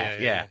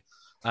Yeah.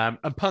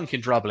 And Punk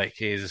in Drublic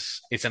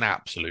it's an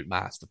absolute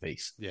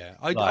masterpiece. Yeah,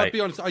 Like- I'll be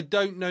honest. I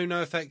don't know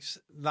No Effects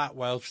that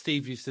well.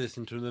 Steve used to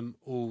listen to them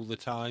all the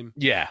time,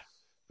 Yeah,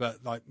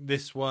 but like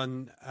this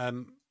one,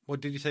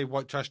 what did you say?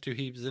 White Trash, Two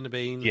Heaps and a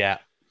Bean. yeah,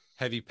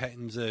 Heavy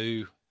Petting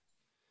Zoo.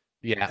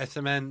 yeah.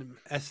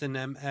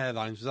 S&M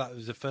Airlines,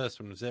 was the first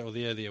one, was it? Or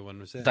the earlier one,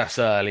 was it? That's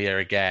earlier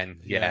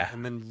again. Yeah.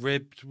 And then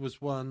Ribbed was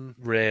one.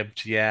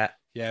 Ribbed, yeah.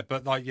 Yeah,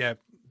 but like, yeah,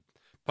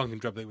 Punk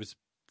and Drublic was,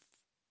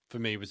 for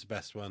me, was the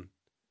best one.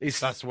 It's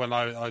That's the one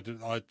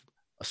I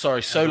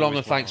sorry, So I've Long always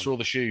and Thanks wanted. for All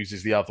the Shoes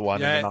is the other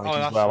one Yeah, in the oh, 90s as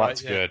that's well. right,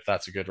 That's yeah. good.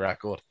 That's a good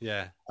record.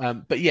 yeah.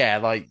 But yeah,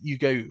 like you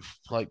go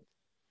like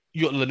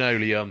you got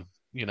Linoleum,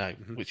 you know,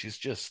 which is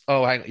just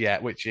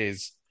which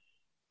is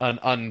an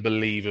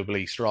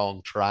unbelievably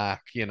strong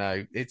track. You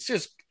know,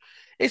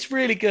 it's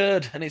really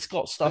good, and it's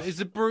got stuff. Is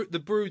the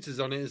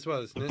Bruisers on it as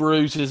well, isn't it?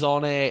 Bruises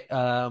on it,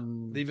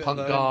 Leave It Punk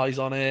Alone. Guys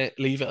on it,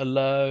 Leave It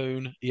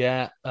Alone,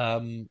 yeah.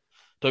 Don't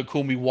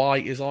Call Me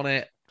White is on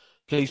it.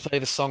 Please Play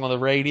the Song on the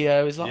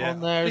Radio. Is that Yeah.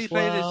 on there Please as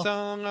play well? this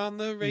song on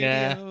the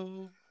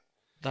radio.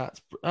 Yeah.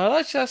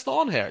 Actually, that's not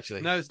on here.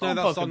 Actually, No, It's not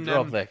that's Punk and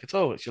on, Drublic at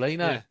all. Actually,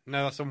 no. Yeah.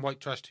 No, that's on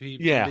White Trash, Two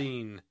Heaps Yeah.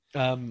 and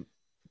Bean.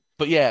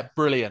 But yeah,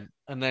 brilliant.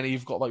 And then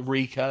you've got like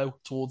Rico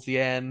towards the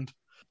end.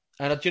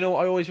 And do you know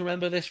what I always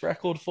remember this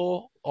record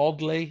for?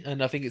 Oddly,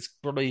 and I think it's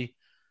probably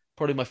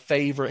my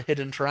favorite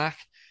hidden track.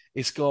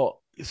 It's got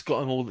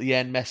him all at the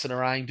end messing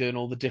around doing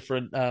all the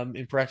different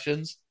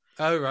impressions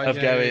Oh, right. of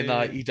yeah, going yeah,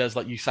 like he does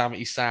like You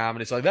Samity Sam,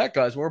 and it's like that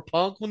guy's more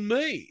punk than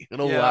me and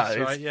all yeah, that. that's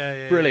It's right.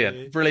 Yeah.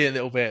 brilliant, brilliant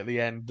little bit at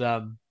the end.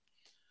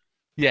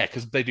 Yeah,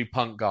 because they do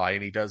Punk Guy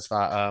and he does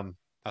that.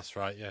 That's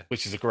right. Yeah.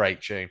 Which is a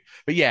great tune.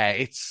 But yeah,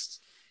 it's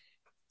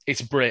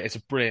a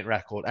brilliant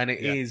record, and it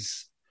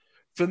is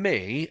for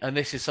me. And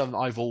this is something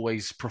I've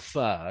always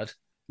preferred,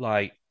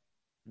 like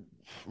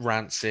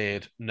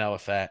Rancid, No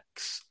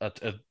Effects,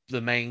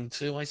 the main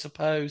two, I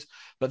suppose.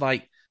 But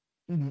like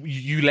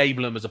you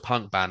label them as a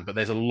punk band, but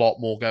there's a lot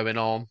more going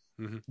on.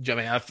 Mm-hmm. Do you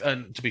know what I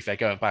mean? And to be fair,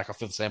 going back, I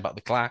feel the same about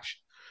the Clash.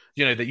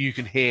 You know that you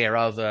can hear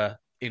other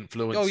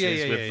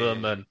influences with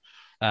them, and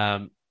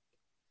and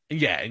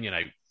you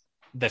know,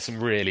 there's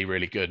some really,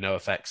 really good No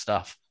Effects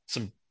stuff.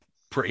 Some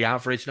pretty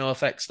average No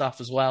Effects stuff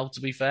as well,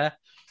 to be fair.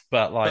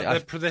 But like, they're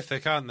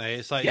prolific, aren't they?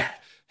 It's like, yeah,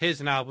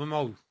 here's an album.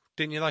 Oh,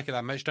 didn't you like it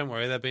that much? Don't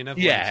worry, there'll be another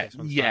one. yeah, in 6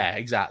 months' yeah, time.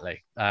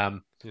 exactly.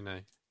 You know,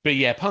 But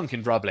yeah, Punk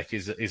in Drublic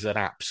is an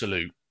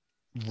absolute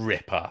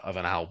ripper of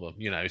an album.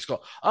 You know, it's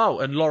got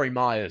and Laurie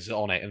Myers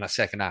on it in the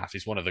second half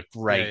is one of the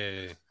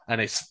great. Yeah. And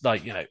it's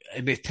like, you know,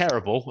 and it's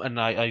terrible, and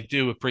I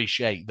do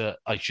appreciate that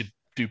I should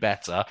do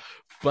better,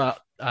 but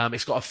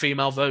it's got a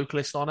female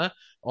vocalist on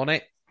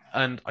it,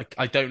 and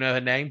I don't know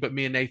her name, but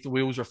me and Nathan,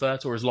 we always refer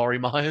to her as Laurie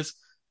Myers.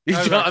 Do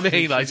you know what I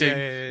mean? Like,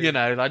 you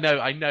know,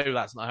 I know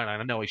that's not her,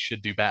 and I know I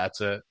should do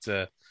better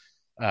to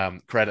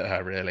credit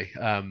her, really.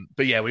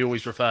 But yeah, we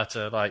always refer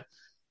to like,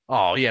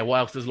 oh yeah, what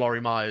else does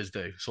Laurie Myers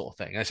do, sort of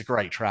thing. And it's a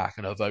great track,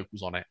 and her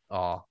vocals on it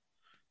are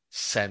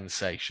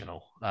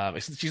sensational.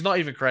 She's not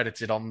even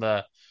credited on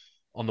the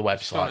website.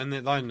 It's not in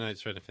the line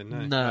notes or anything.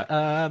 No.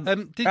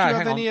 Did you hang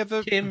have any on.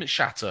 other? Kim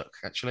Shattuck,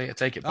 actually. I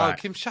take it Oh,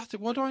 back. Kim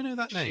Shattuck. Why do I know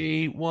that name?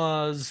 She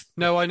was.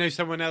 No, I know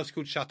someone else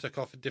called Shattuck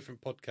off a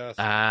different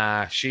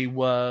podcast. She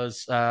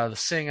was the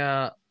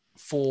singer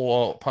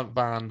for punk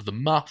band The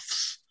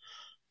Muffs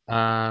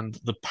and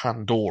the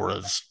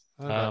Pandoras.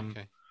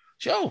 Okay.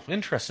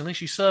 Interestingly,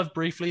 she served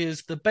briefly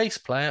as the bass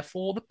player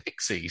for the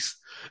Pixies.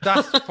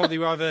 That's probably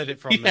where I've heard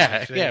it from. then,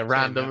 actually,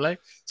 randomly.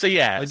 So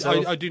yeah,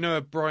 I do know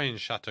a Brian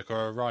Shattuck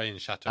or a Ryan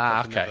Shattuck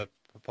off another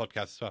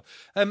podcast as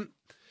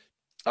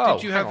well.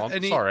 Did you have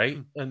any?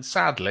 Sorry, and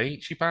sadly,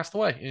 she passed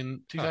away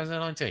in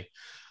 2019.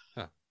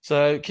 Oh.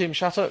 So Kim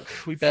Shattuck,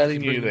 we barely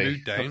Fucking knew bring the thee.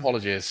 mood down.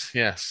 Apologies.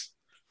 Yes.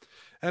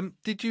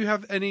 Did you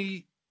have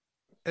anything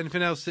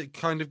else that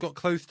kind of got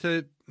close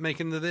to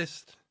making the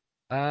list?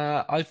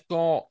 I've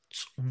got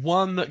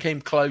one that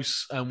came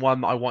close and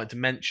one that I wanted to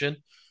mention.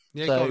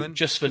 Yeah, So go on then.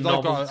 just for 'Cause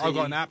novelty. I've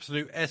got an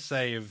absolute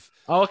essay of.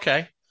 Oh,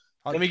 okay.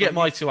 Let me get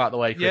my two out of the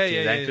way quickly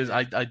Yeah, then, yeah, because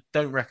yeah. I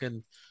don't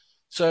reckon.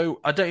 So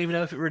I don't even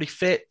know if it really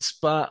fits,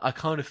 but I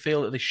kind of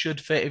feel that they should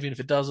fit, even if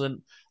it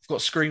doesn't. I've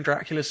got Scream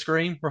Dracula's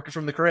Scream, Rocket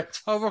from the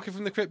Crypt. Oh, Rocket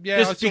from the Crypt. Yeah, I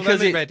Just saw because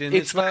them in Reading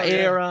it's as well. that Yeah,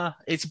 era,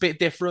 it's a bit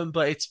different,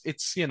 but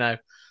it's you know.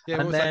 yeah. What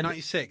And was that? then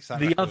 96. That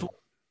the record. other,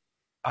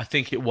 I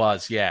think it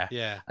was, yeah.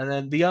 Yeah. And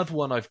then the other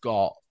one I've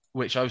got,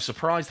 which I was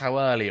surprised how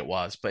early it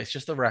was, but it's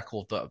just a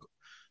record that I've got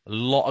a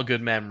lot of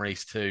good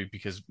memories to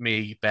because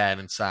me, Ben,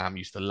 and Sam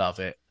used to love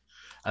it,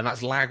 and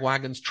that's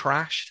Lagwagon's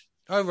Trashed,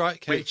 Oh, right.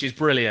 Okay. which is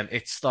brilliant.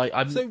 It's like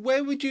So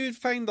where would you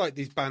find like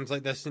these bands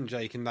like Destin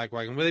Jake and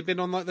Lagwagon? Were they been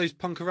on like those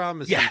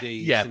Punkorama Yeah,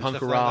 CDs? yeah, and stuff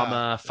Punkorama,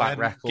 like that?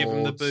 Fat Give them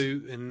the Records.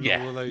 boot and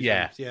Yeah, all those.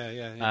 yeah. Ones.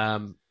 Yeah.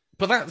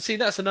 But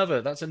that's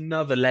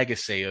another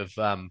legacy of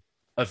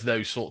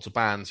those sorts of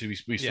bands who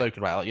we've Yeah.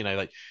 spoken about. Like, you know,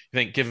 like you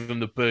think Give Them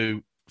the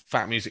Boot,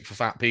 Fat Music for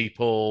Fat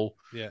People.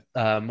 Yeah.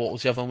 What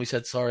was the other one we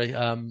said? Sorry.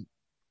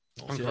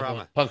 What was the other Punkorama.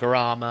 one?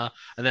 Punkorama.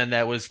 And then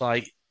there was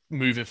like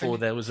moving forward,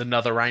 there was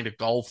another round of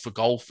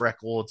Golf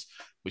Records,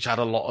 which had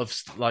a lot of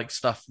like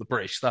stuff, the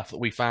British stuff that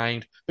we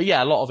found. But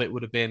yeah, a lot of it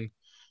would have been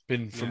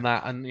from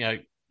that. And you know,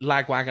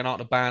 Lagwagon aren't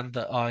a band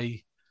that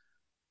I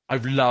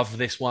love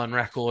this one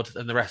record,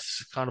 and the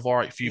rest kind of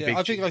alright. Few big.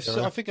 I think tunes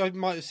I think I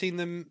might have seen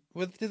them.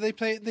 Did they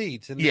play at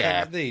Leeds? In the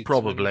Yeah, at Leeds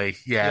probably.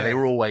 Yeah, Yeah. they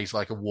were always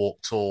like a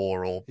Warp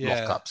Tour or Yeah.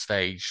 Lock Up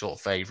Stage sort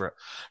of favourite.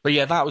 But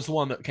yeah, that was the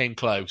one that came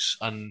close,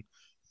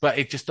 but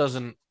it just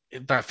doesn't.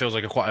 That feels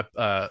like quite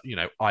a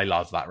I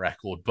love that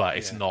record, but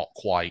it's Yeah. not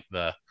quite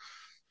the.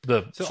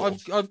 So sort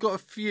of- I've got a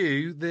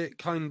few that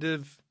kind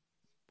of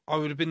I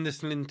would have been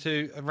listening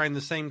to around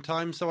the same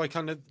time, so I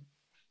kind of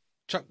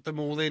chucked them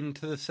all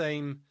into the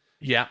same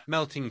yeah,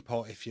 melting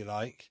pot, if you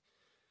like.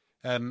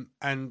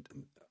 And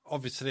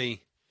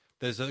obviously,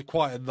 there's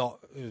quite a lot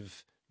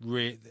of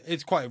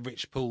it's quite a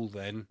rich pool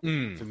then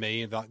for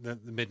me, like the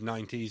mid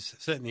 '90s,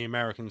 certainly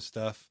American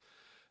stuff.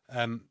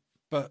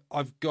 But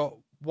I've got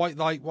White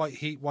Light, White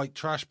Heat, White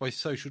Trash by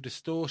Social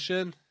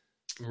Distortion.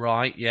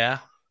 right, yeah.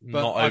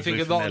 But Not I think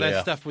a overly lot of their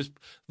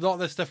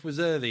familiar. stuff was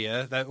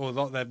earlier. Or a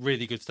lot of their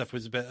really good stuff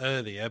was a bit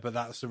earlier. But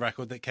that's the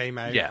record that came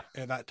out Yeah.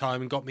 at that time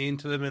and got me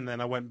into them. And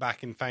then I went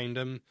back and found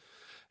them.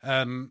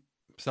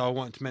 So I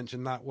wanted to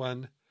mention that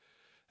one.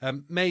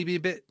 Maybe a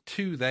bit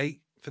too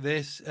late for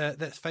this.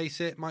 Let's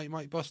face it,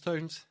 Mike Boss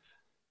Tones.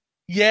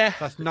 Yeah,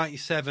 That's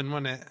 97,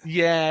 wasn't it?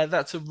 yeah,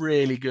 that's a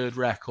really good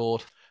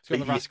record. It's got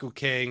the But Rascal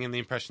King and the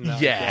impression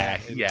that yeah,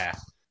 I get. yeah.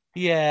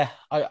 Yeah,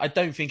 I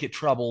don't think it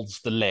troubles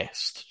the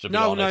list, to be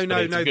No, honest,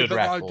 but it's a good but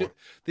record.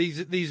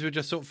 these were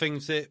just sort of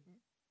things that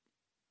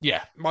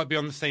Yeah, might be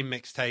on the same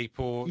mixtape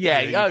or Yeah,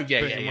 you know, oh, yeah,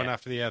 put yeah, in one yeah.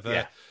 after the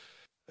other.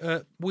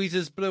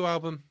 Weezer's Blue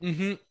album.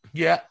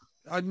 yeah,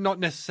 Not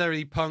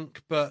necessarily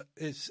punk, but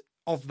it's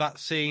of that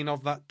scene,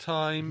 of that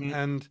time. Mhm.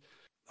 And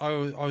I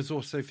was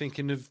also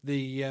thinking of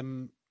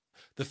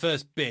the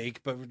first big,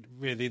 but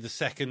really the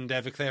second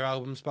Everclear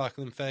album,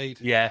 Sparkle and Fade.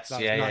 yes,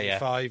 That's yeah.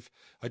 95.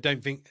 I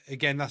don't think,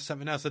 again, that's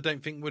something else I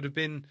don't think would have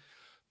been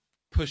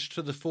pushed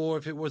to the fore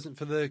if it wasn't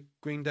for the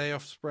Green Day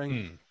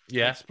Offspring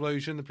Yeah.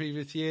 explosion the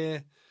previous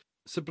year.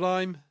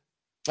 Sublime.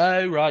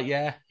 Oh, right,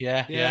 yeah.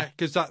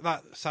 Because that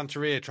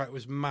Santeria track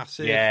was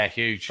massive. Yeah,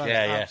 huge. That's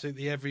Yeah.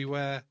 absolutely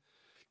everywhere.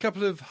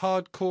 Couple of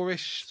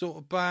hardcore-ish sort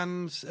of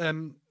bands.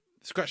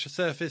 Scratch the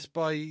Surface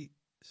by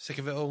Sick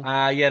of It All.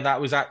 Yeah,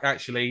 that was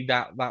actually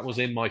that was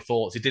in my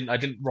thoughts. I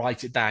didn't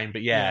write it down,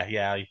 but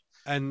yeah.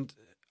 And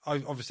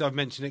I've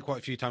mentioned it quite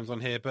a few times on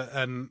here, but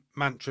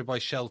Mantra by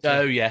Shelter.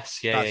 Oh, yes,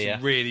 That's yeah.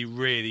 a really,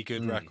 really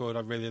good record.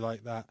 I really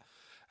like that.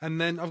 And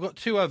then I've got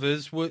two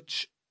others,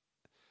 which,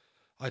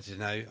 I don't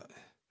know.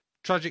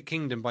 Tragic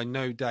Kingdom by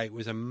No Doubt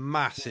was a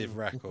massive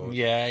record.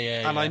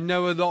 Yeah. And I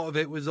know a lot of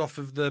it was off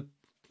of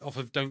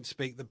Don't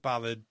Speak, the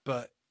ballad,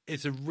 but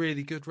it's a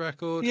really good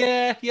record.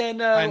 Yeah,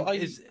 no, And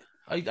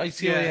I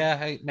see.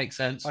 Yeah, it makes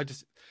sense. I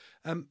just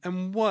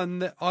and one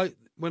that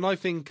when I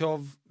think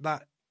of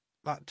that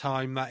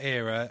time, that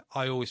era,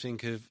 I always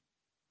think of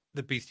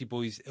the Beastie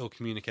Boys' Ill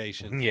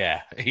Communication.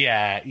 Yeah.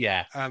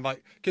 And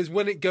because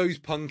when it goes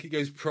punk, it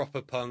goes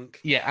proper punk.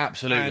 Yeah,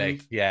 absolutely.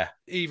 And yeah.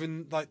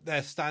 even like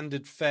their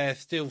standard fare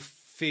still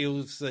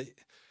feels that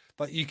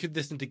like you could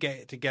listen to Get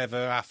It Together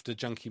after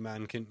Junkie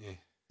Man, couldn't you?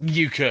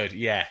 You could,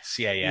 yes,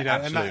 yeah, You know,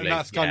 absolutely. and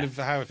that's kind of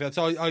how I felt.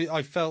 So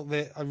I felt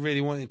that I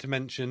really wanted to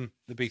mention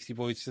the Beastie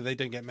Boys, so they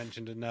don't get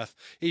mentioned enough.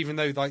 Even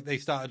though like they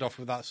started off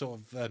with that sort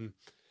of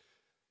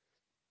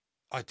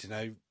I don't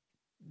know,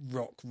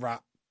 rock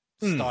rap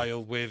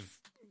style with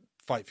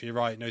Fight for Your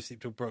Right, No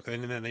Sleep Till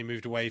Brooklyn, and then they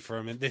moved away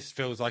from it. And this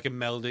feels like a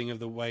melding of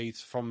the ways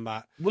from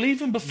that. Well,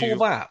 even before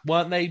that,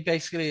 weren't they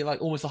basically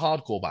like almost a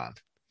hardcore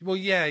band? Well,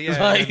 yeah.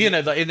 Like, you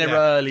know, like in their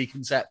early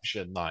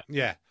conception, like.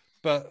 Yeah.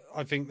 But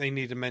I think they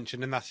need to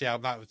mention, and that's the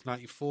album, that was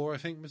 94, I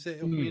think, was it,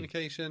 Ill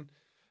Communication?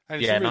 And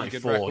it's Yeah, a really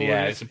good 94, record.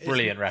 yeah, it's a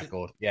brilliant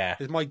record, yeah.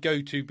 It's my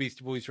go-to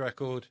Beastie Boys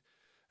record.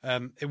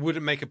 It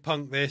wouldn't make a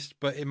punk list,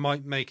 but it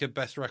might make a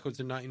best records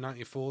in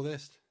 1994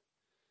 list.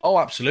 Oh,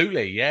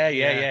 absolutely. Yeah,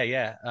 yeah, Yeah.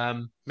 yeah,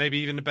 yeah. Maybe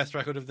even the best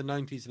record of the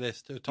 '90s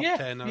list, or top Yeah,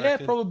 10. I yeah,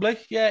 reckon. probably.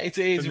 Yeah, it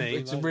is. For me,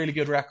 It's a like, really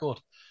good record.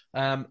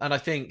 And I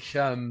think,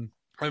 I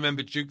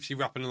remember Jukesy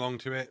rapping along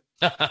to it.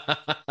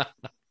 I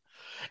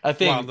Well,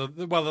 think,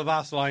 the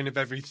last line of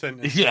every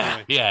sentence. yeah,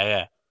 Anyway, yeah,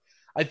 yeah.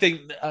 I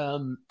think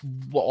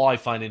what I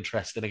find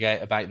interesting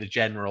again about the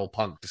general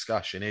punk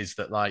discussion is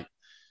that, like,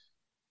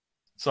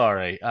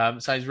 sorry,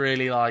 sounds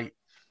really like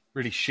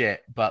really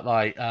shit, but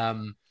like,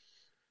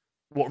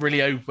 what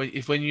really open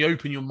if when you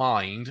open your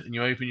mind and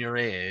you open your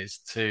ears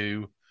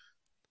to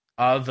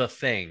other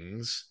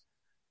things,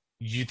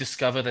 you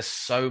discover there's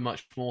so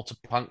much more to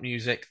punk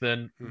music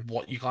than hmm.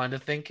 what you kind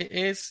of think it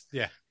is.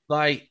 Yeah.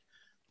 Like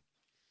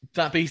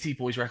that Beastie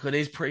Boys record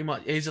is pretty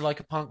much is like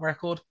a punk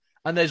record.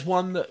 And there's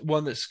one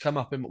that's come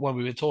up in when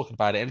we were talking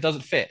about it, and it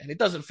doesn't fit. And it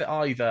doesn't fit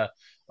either.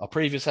 Our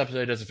previous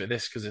episode doesn't fit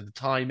this because of the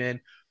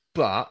timing,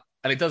 but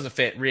and it doesn't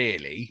fit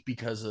really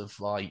because of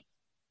like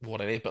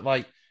what it is. But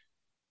like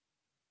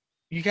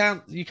you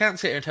can't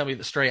sit here and tell me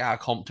that Straight Outta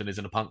Compton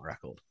isn't a punk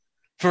record,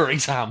 for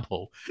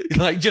example.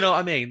 Like, do you know what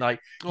I mean?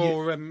 Like,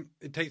 Or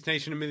It Takes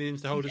Nation of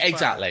Millions to Hold Us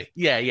exactly. Back.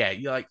 Yeah, yeah.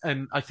 You're like,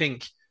 and I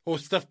think, Or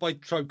stuff by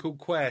Tribe Called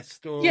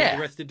Quest, or yeah,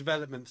 Arrested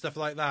Development, stuff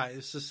like that.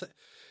 It's just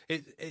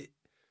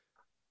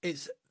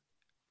it's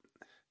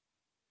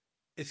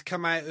it's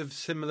come out of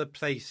similar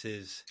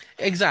places.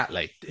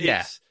 exactly.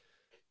 Yeah, It's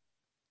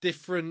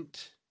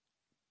different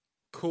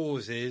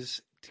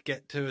causes to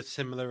get to a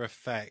similar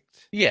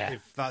effect. yeah.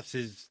 If that's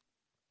as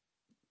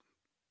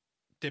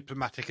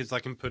diplomatic as I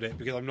can put it,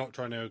 because I'm not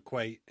trying to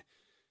equate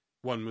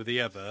one with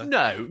the other.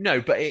 No, no,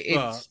 but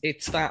But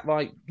it's that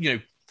like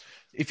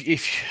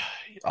if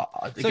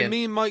so again,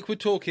 me and Mike were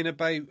talking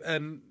about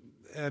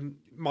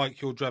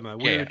Mike, your drummer.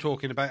 We Yeah. were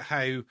talking about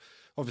how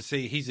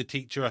obviously he's a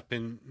teacher up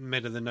in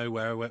middle of the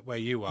nowhere where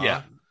you are.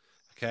 Yeah.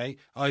 Okay,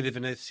 I live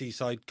in a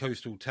seaside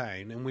coastal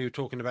town, and we were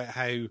talking about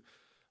how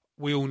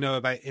we all know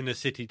about inner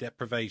city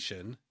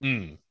deprivation,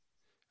 mm,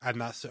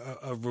 and that's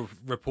a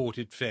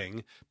reported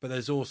thing. But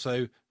there's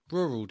also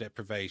rural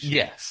deprivation.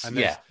 yes, and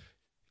there's yeah,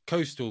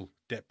 coastal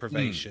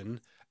deprivation,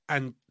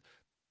 and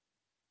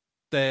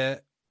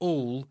they're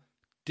all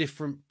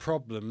different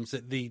problems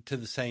that lead to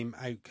the same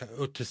outcome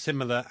or to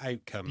similar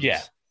outcomes.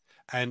 Yeah.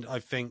 And I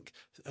think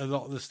a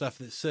lot of the stuff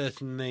that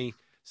certainly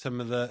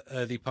some of the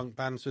early punk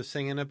bands were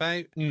singing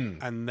about,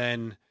 and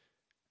then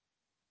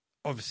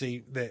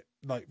obviously the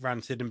like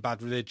Rancid and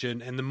Bad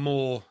Religion and the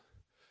more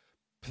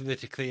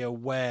politically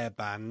aware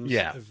bands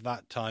Yeah. of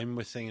that time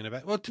were singing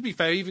about. Well, to be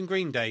fair, even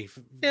Green Day,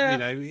 Yeah. you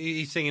know,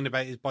 he's singing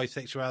about his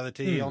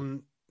bisexuality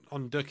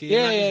on Ducky.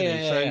 Yeah, and that, yeah, isn't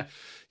he? yeah, So yeah.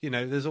 you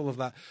know, there's all of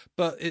that,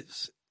 but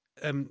it's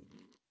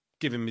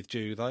given with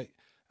due, like,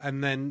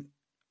 and then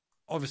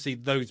obviously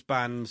those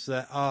bands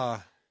that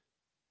are,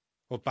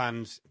 or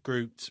bands,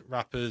 groups,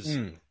 rappers,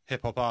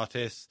 hip hop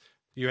artists,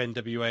 your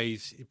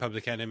NWAs, your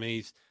Public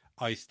Enemies,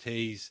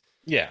 Ice-T's,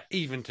 yeah,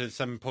 even to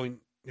some point,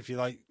 if you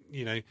like,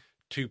 you know,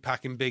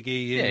 Tupac and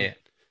Biggie, and yeah.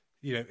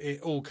 you know,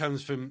 it all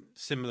comes from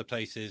similar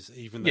places,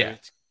 even though Yeah.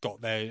 it's got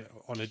there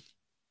on a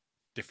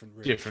different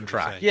route, Different shall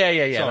we track. say. Yeah,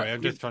 yeah, yeah. Sorry,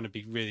 I'm just trying to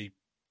be really.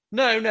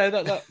 No, no.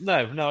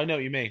 I know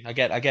what you mean. I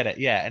get it.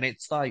 Yeah, and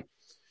it's like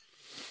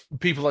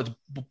people like to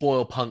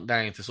boil punk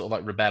down to sort of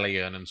like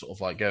rebellion and sort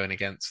of like going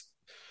against,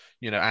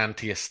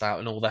 anti-establishment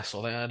and all that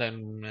sort of thing. I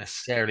don't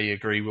necessarily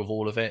agree with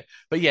all of it,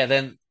 but yeah,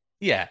 then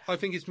yeah, I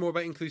think it's more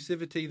about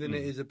inclusivity than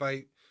it is about.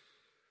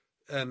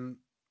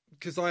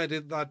 Because I had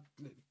a lad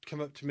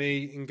come up to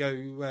me and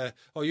go,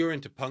 "Oh, you're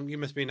into punk. You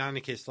must be an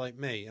anarchist like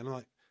me." And I'm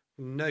like,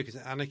 "No, because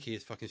anarchy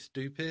is fucking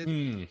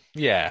stupid.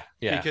 yeah,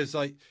 yeah, Because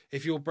like,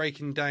 if you're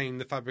breaking down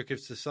the fabric of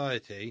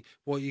society,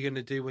 what are you going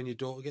to do when your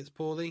daughter gets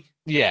poorly?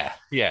 yeah,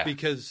 yeah,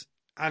 Because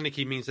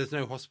anarchy means there's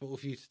no hospital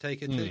for you to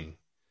take her to.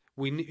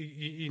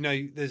 You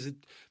know, there's a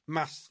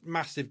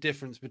massive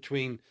difference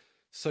between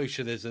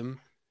socialism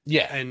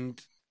yeah,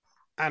 and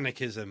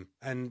anarchism,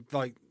 and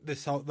like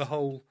the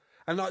whole.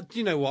 And do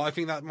you know what? I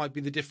think that might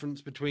be the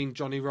difference between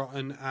Johnny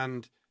Rotten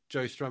and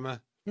Joe Strummer.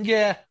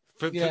 yeah,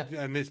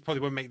 And this probably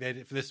won't make the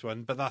edit for this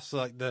one, but that's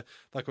like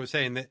I was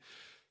saying, that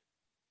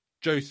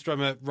Joe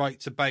Strummer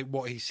writes about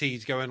what he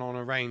sees going on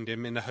around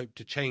him in the hope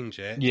to change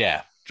it.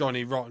 yeah,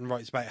 Johnny Rotten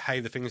writes about how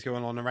the things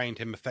going on around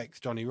him affects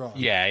Johnny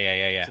Rotten.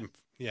 yeah.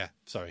 Yeah.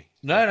 Sorry.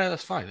 No,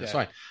 that's fine. That's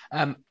Yeah.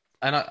 fine.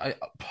 And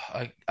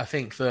I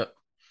think that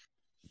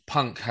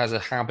punk has a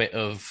habit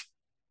of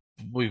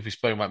we've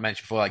spoken about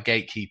mentioned before, like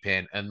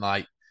gatekeeping, and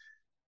like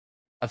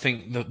I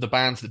think the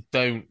bands that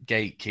don't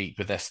gatekeep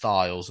with their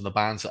styles and the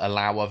bands that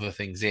allow other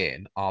things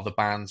in are the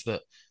bands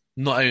that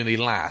not only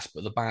last,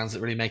 but the bands that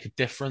really make a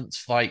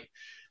difference. Like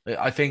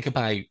I think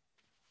about,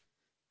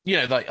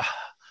 like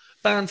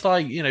bands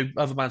like,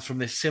 other bands from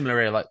this similar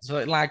era, like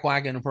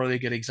Lagwagon are probably a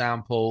good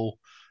example.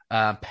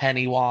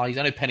 Pennywise.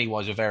 I know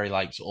Pennywise are very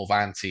like sort of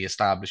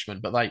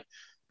anti-establishment, but like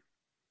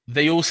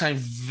they all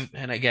sound.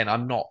 And again,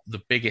 I'm not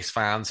the biggest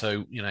fan,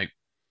 so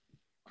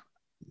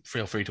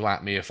feel free to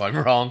at me if I'm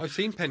wrong. I've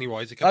seen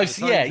Pennywise a couple of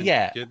times.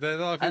 Yeah. I think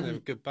they're a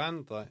good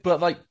band. Like,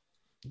 but like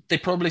they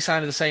probably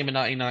sounded the same in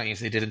 1990 as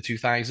they did in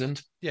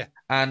 2000. Yeah.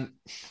 And,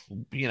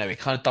 it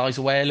kind of dies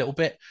away a little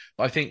bit.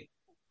 But I think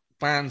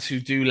bands who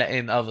do let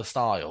in other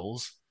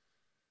styles,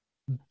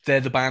 they're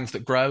the bands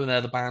that grow and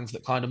they're the bands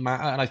that kind of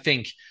matter. And I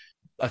think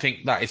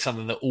that is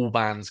something that all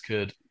bands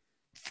would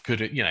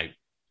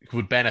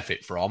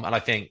benefit from. And I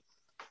think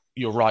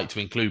you're right to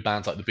include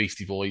bands like the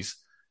Beastie Boys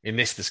in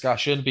this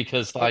discussion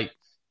because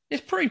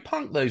it's pretty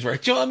punk those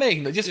records. Do you know what I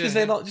mean? Just because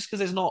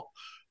there's not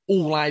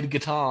all loud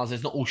guitars,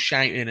 there's not all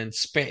shouting and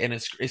spitting.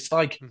 It's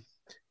like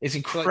it's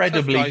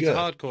incredibly like good. A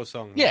hardcore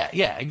song.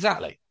 Yeah,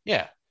 exactly.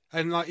 Yeah.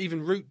 And like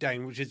even Root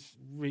Down, which is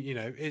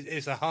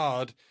it's a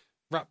hard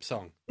rap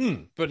song,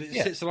 but it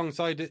sits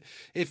alongside it.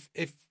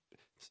 If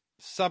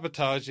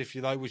Sabotage, if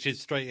you like, which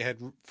is straight ahead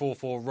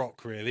 4/4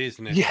 rock, really,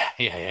 isn't it?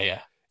 Yeah.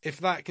 If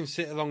that can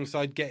sit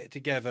alongside Get It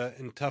Together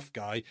and Tough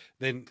Guy,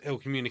 then Ill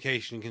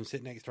Communication can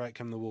sit next to Out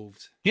Come the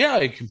Wolves. Yeah,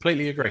 I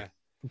completely agree. Yeah.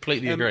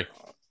 Completely agree.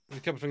 A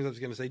couple of things I was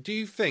going to say. Do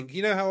you think,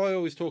 how I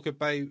always talk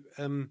about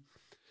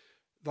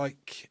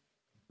like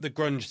the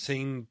grunge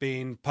scene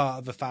being part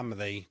of a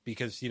family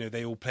because,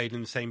 they all played in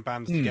the same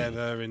bands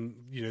together and,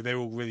 they're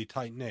all really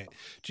tight knit.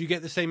 Do you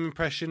get the same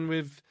impression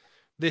with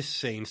this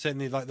scene?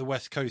 Certainly like the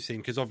West Coast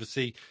scene, because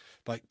obviously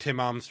like Tim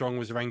Armstrong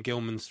was around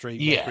Gilman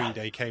Street where Green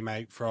Day came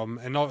out from.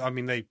 And I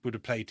mean, they would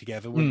have played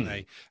together, wouldn't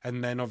they?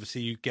 And then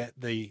obviously you get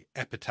the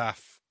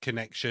Epitaph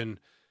connection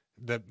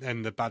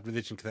and the Bad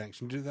Religion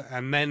connection.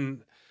 And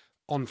then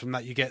on from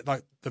that, you get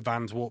like the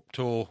Vans Warped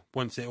Tour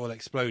once it all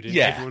exploded.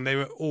 Yeah. Everyone, they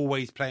were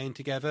always playing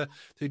together.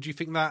 So do you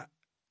think that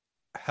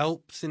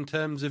helps in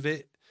terms of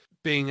it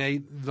being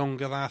a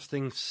longer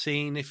lasting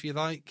scene, if you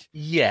like?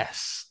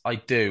 Yes, I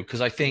do.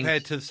 Because I think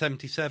compared to the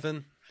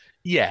 77?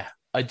 Yeah,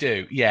 I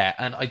do. Yeah.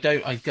 And I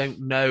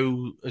don't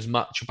know as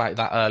much about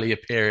that earlier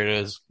period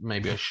as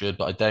maybe I should,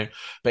 but I don't.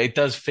 But it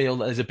does feel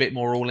that there's a bit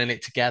more all in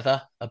it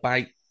together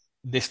about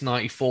this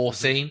 94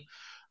 scene.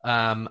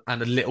 And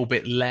a little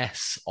bit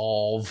less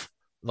of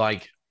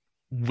like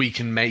we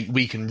can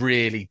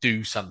really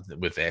do something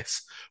with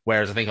this.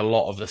 Whereas I think a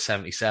lot of the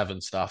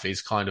 77 stuff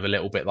is kind of a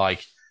little bit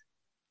like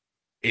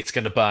it's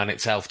going to burn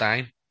itself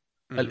down.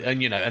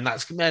 And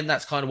that's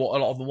kind of what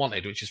a lot of them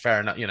wanted, which is fair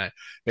enough,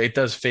 But it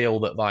does feel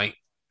that like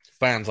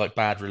bands like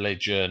Bad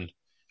Religion,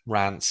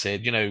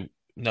 Rancid,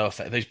 No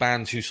Effect, those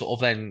bands who sort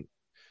of then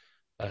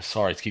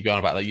sorry to keep going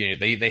about that,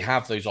 they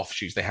have those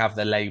offshoots, they have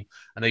their label,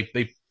 and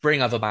they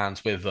bring other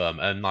bands with them,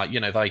 and like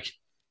like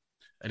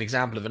an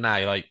example of it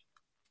now, like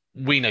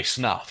we know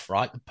Snuff,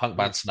 right? The punk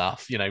band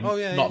Snuff,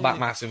 not that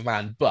massive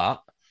band,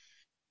 but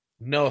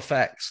No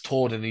Effects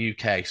toured in the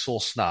UK, saw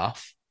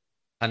Snuff,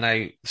 and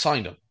they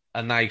signed them,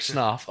 and now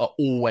Snuff are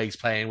always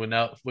playing with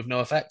No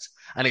Effects,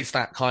 and it's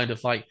that kind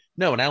of like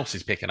no one else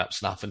is picking up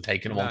Snuff and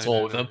taking them on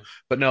tour with them,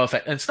 but No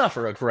Effect and Snuff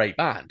are a great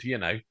band,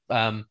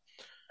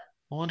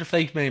 I wonder if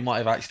they might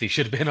have actually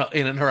should have been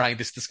in and around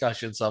this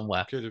discussion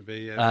somewhere. Could have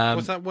been, yeah.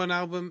 What's that one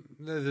album?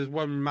 There's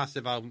one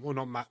massive album, well,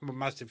 not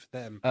massive for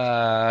them.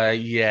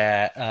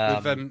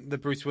 Yeah. With the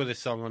Bruce Willis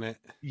song on it.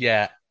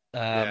 Yeah.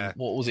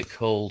 What was it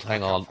called?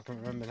 Hang on. I can't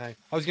remember now.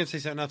 I was going to say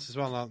something else as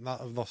well.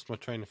 I've lost my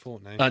train of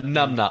thought now.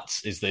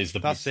 Numbnuts is the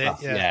That's it,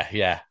 yeah.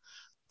 Yeah.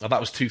 Oh, that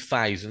was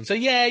 2000. So,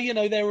 yeah,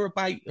 they were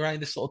about around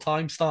this sort of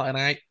time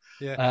starting out.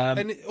 Yeah.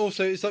 And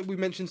also, it's like we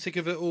mentioned Sick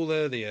of It All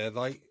earlier,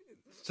 like,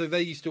 so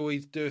they used to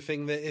always do a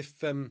thing that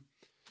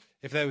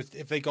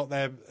if they got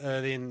there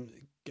early and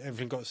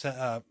everything got set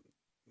up,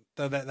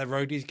 they'll let their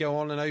roadies go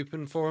on and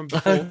open for them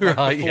before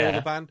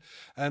the band.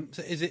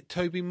 So is it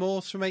Toby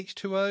Morse from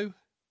H2O?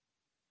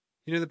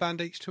 You know the band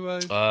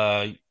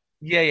H2O?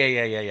 Yeah.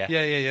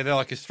 Yeah. They're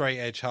like a straight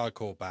edge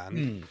hardcore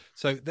band.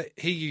 So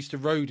he used to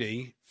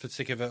roadie for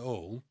Sick of It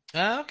All.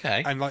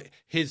 Okay. And like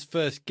his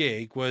first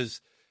gig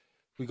was,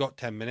 we got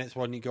 10 minutes.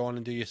 Why don't you go on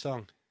and do your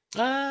song?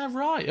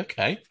 Right,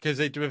 okay. Because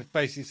they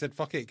basically said,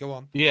 fuck it, go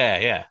on.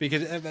 Yeah.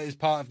 Because it is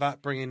part of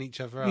that bringing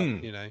each other up,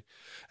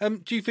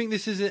 Do you think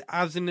this is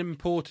as an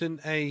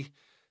important a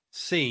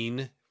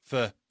scene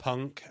for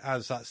punk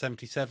as that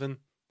 77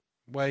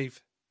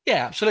 wave?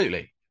 Yeah,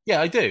 absolutely.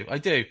 Yeah, I do.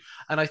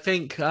 And I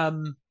think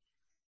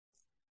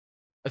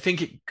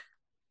it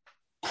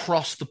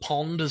crossed the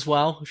pond as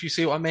well, if you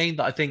see what I mean.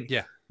 That I think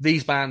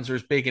these bands are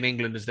as big in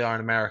England as they are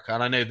in America.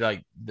 And I know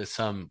like there's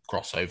some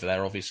crossover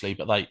there, obviously,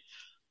 but like,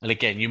 and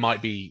again, you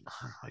might be,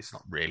 it's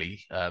not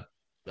really,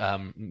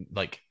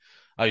 like,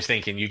 I was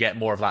thinking you get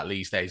more of that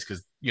these days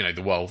because,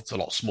 the world's a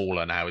lot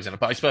smaller now, isn't it?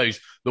 But I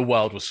suppose the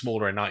world was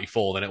smaller in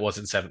 94 than it was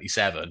in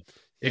 77,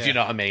 if you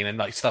know what I mean. And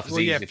like stuff is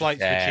easier flights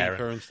to share. were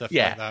cheaper and stuff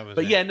like that.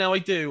 But yeah, no, I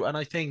do. And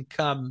I think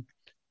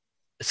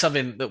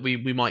something that we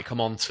might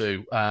come on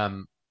to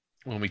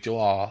when we do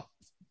our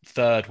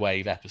third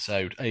wave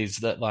episode is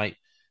that like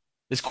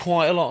there's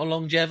quite a lot of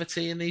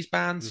longevity in these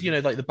bands,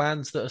 like the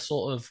bands that are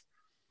sort of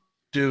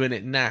doing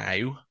it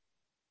now,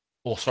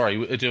 or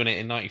sorry, doing it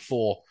in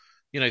 94,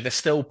 they're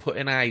still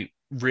putting out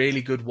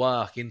really good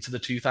work into the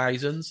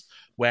 2000s,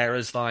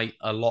 whereas like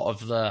a lot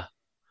of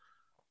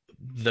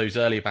those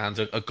earlier bands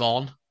are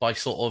gone by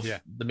sort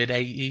of the mid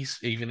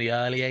 80s, even the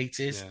early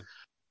 80s.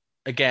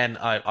 again,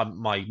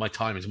 my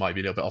timings might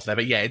be a little bit off there,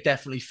 but yeah, it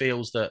definitely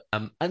feels that.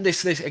 And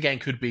this again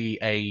could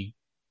be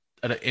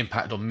an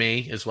impact on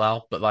me as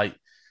well, but like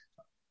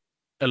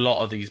a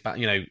lot of these,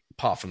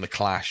 apart from the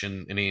Clash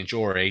and Ian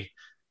Jory,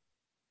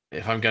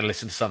 if I'm going to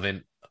listen to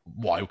something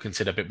what I would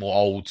consider a bit more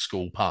old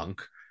school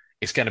punk,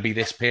 it's going to be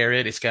this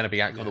period. It's going to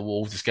be Out of the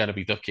Wolves. It's going to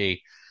be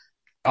Dookie.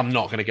 I'm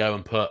not going to go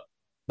and put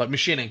like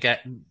Machine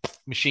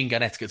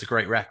Gun Etiquette's a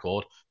great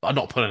record, but I'm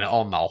not putting it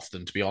on that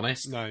often, to be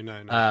honest. No.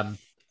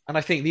 And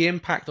I think the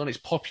impact on its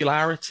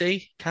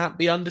popularity can't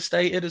be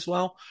understated as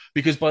well,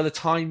 because by the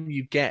time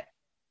you get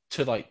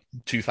to like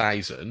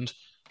 2000,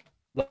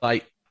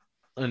 like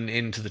and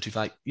into the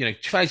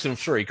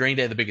 2003, Green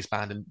Day are the biggest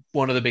band and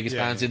one of the biggest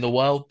bands in the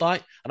world.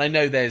 Like, and I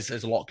know there's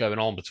a lot going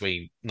on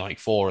between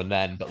 '94 and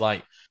then, but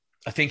like,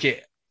 I think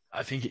it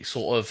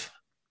sort of,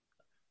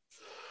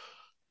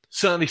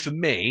 certainly for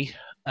me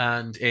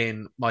and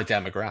in my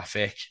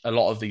demographic, a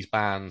lot of these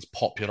bands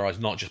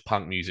popularized not just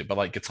punk music, but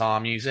like guitar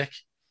music,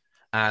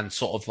 and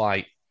sort of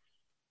like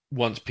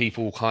once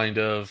people kind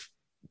of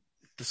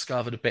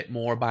discovered a bit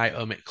more about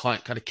them, it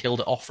kind of killed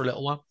it off for a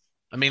little while.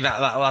 I mean,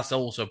 that's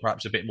also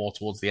perhaps a bit more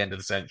towards the end of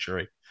the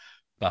century.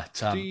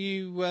 But do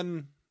you?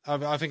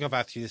 I think I've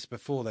asked you this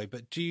before though,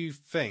 but do you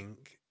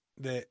think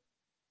that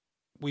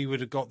we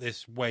would have got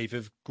this wave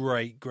of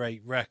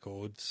great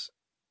records?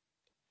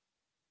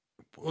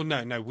 Well,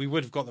 no, we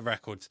would have got the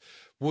records.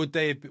 Would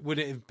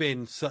it have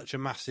been such a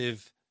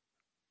massive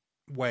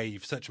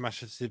wave, such a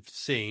massive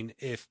scene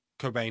if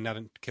Cobain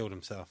hadn't killed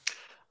himself?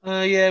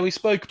 Yeah, we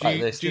spoke about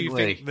this. Do you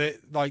think that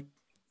like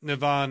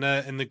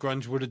Nirvana and the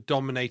grunge would have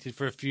dominated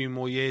for a few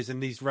more years,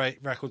 and these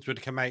records would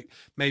have come out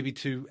maybe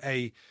to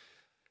a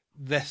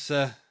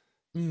lesser,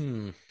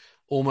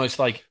 almost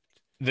like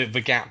the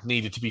gap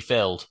needed to be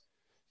filled?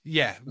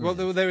 Yeah, well,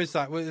 there is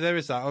that.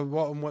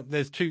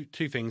 There's two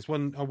things.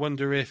 One, I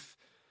wonder if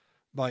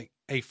like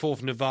a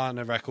fourth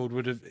Nirvana record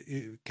would have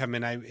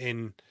coming out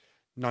in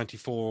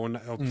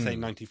 '94 or say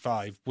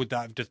 '95. Would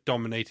that have just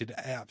dominated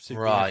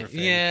absolutely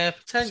everything? Yeah,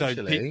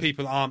 potentially. So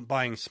people aren't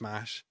buying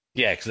Smash.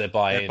 Yeah, because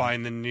they're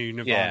buying the new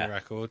Nirvana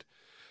record.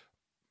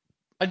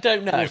 I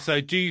don't know. Also,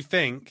 do you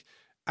think,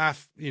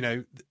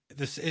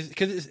 this is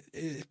because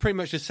it's pretty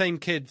much the same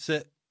kids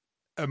that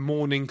are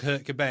mourning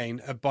Kurt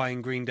Cobain are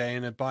buying Green Day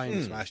and are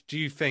buying Smash? Do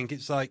you think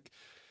it's like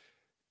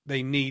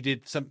they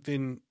needed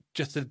something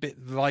just a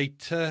bit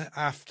lighter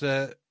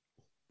after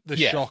the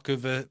shock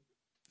of a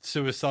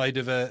suicide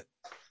of a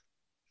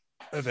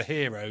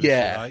hero?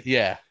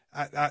 Yeah.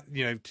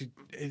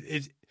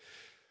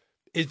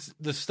 Is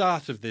the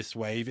start of this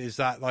wave, is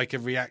that like a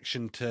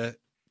reaction to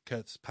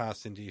Kurt's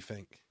passing, do you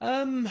think?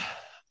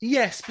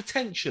 Yes,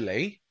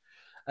 potentially.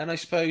 And I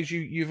suppose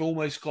you've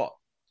almost got,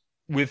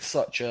 with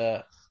such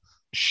a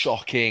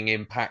shocking,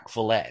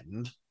 impactful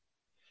end,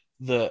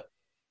 that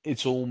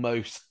it's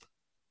almost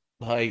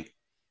like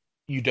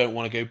you don't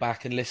want to go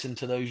back and listen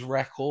to those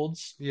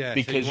records. Yeah,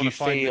 because so you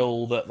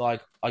feel that like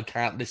I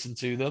can't listen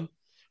to them.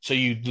 So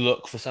you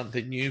look for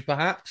something new,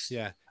 perhaps.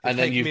 Yeah. It's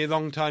taken me a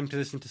long time to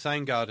listen to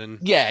Soundgarden.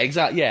 Yeah,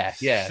 exactly. Yeah.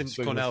 Since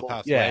Cornell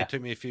passed away, it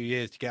took me a few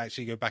years to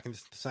actually go back and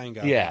listen to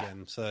Soundgarden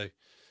again. So,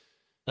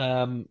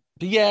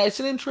 but yeah, it's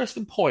an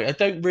interesting point. I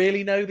don't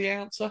really know the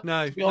answer.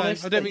 No, to be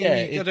honest. I don't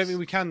think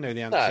we can know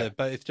the answer.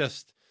 But it's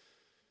just,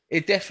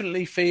 it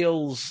definitely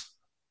feels,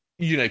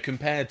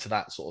 compared to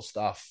that sort of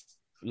stuff,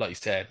 like you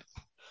said,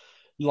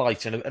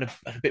 light and a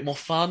bit more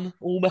fun,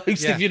 almost.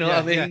 If you know what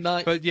I mean. Yeah.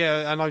 Like, but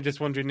and I'm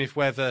just wondering if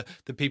whether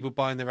the people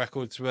buying the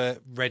records were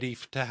ready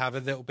to have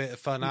a little bit of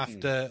fun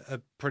after a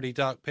pretty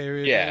dark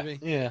period. Maybe.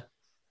 Yeah. I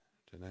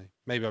don't know.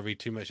 Maybe I read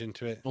too much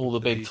into it. All the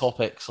big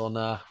topics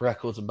on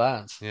records and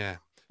bands. Yeah.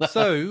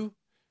 So,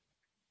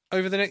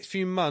 over the next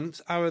few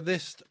months, the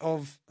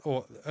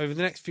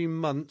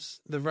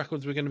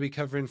records we're going to be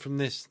covering from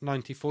this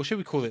 '94. Should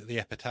we call it the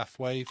Epitaph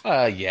wave?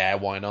 Yeah.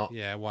 Why not?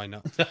 Yeah. Why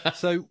not?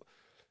 So.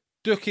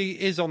 Dookie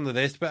is on the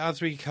list, but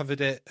as we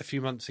covered it a few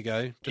months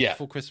ago, just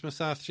before Christmas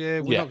last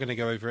year, we're not going to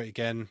go over it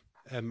again.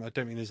 I don't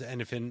think there's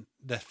anything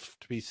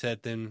left to be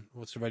said than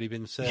what's already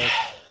been said.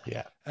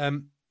 Yeah.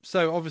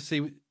 So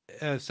obviously,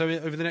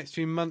 over the next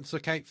few months,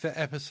 look out for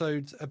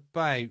episodes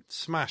about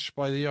Smash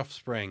by The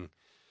Offspring,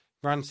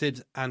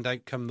 Rancid and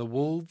Out Come the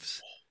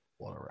Wolves.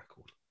 What a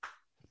record.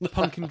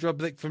 Punk and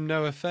Drublick from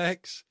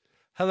NoFX,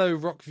 Hello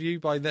Rockview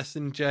by Less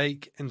Than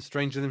Jake, and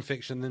Stranger Than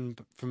Fiction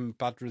from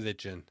Bad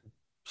Religion.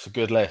 It's a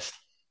good list.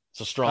 It's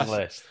a strong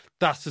list.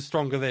 That's a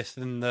stronger list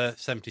than the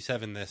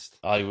 77 list.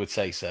 I would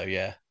say so,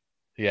 yeah.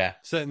 Yeah.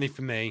 Certainly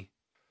for me.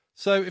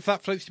 So if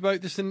that floats your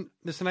boat, listen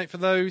out for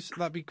those.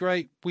 That'd be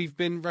great. We've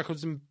been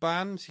Records and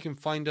Bands. You can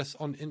find us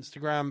on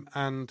Instagram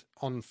and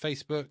on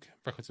Facebook,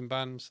 Records and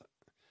Bands.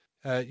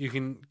 You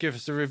can give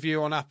us a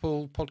review on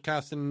Apple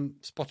Podcasts and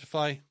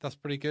Spotify. That's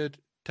pretty good.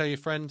 Tell your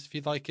friends if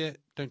you like it.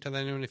 Don't tell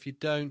anyone if you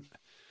don't.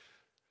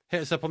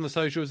 Hit us up on the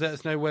socials. Let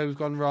us know where we've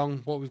gone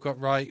wrong, what we've got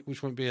right,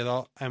 which won't be a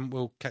lot, and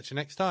we'll catch you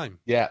next time.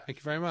 Yeah. Thank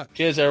you very much.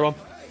 Cheers, everyone.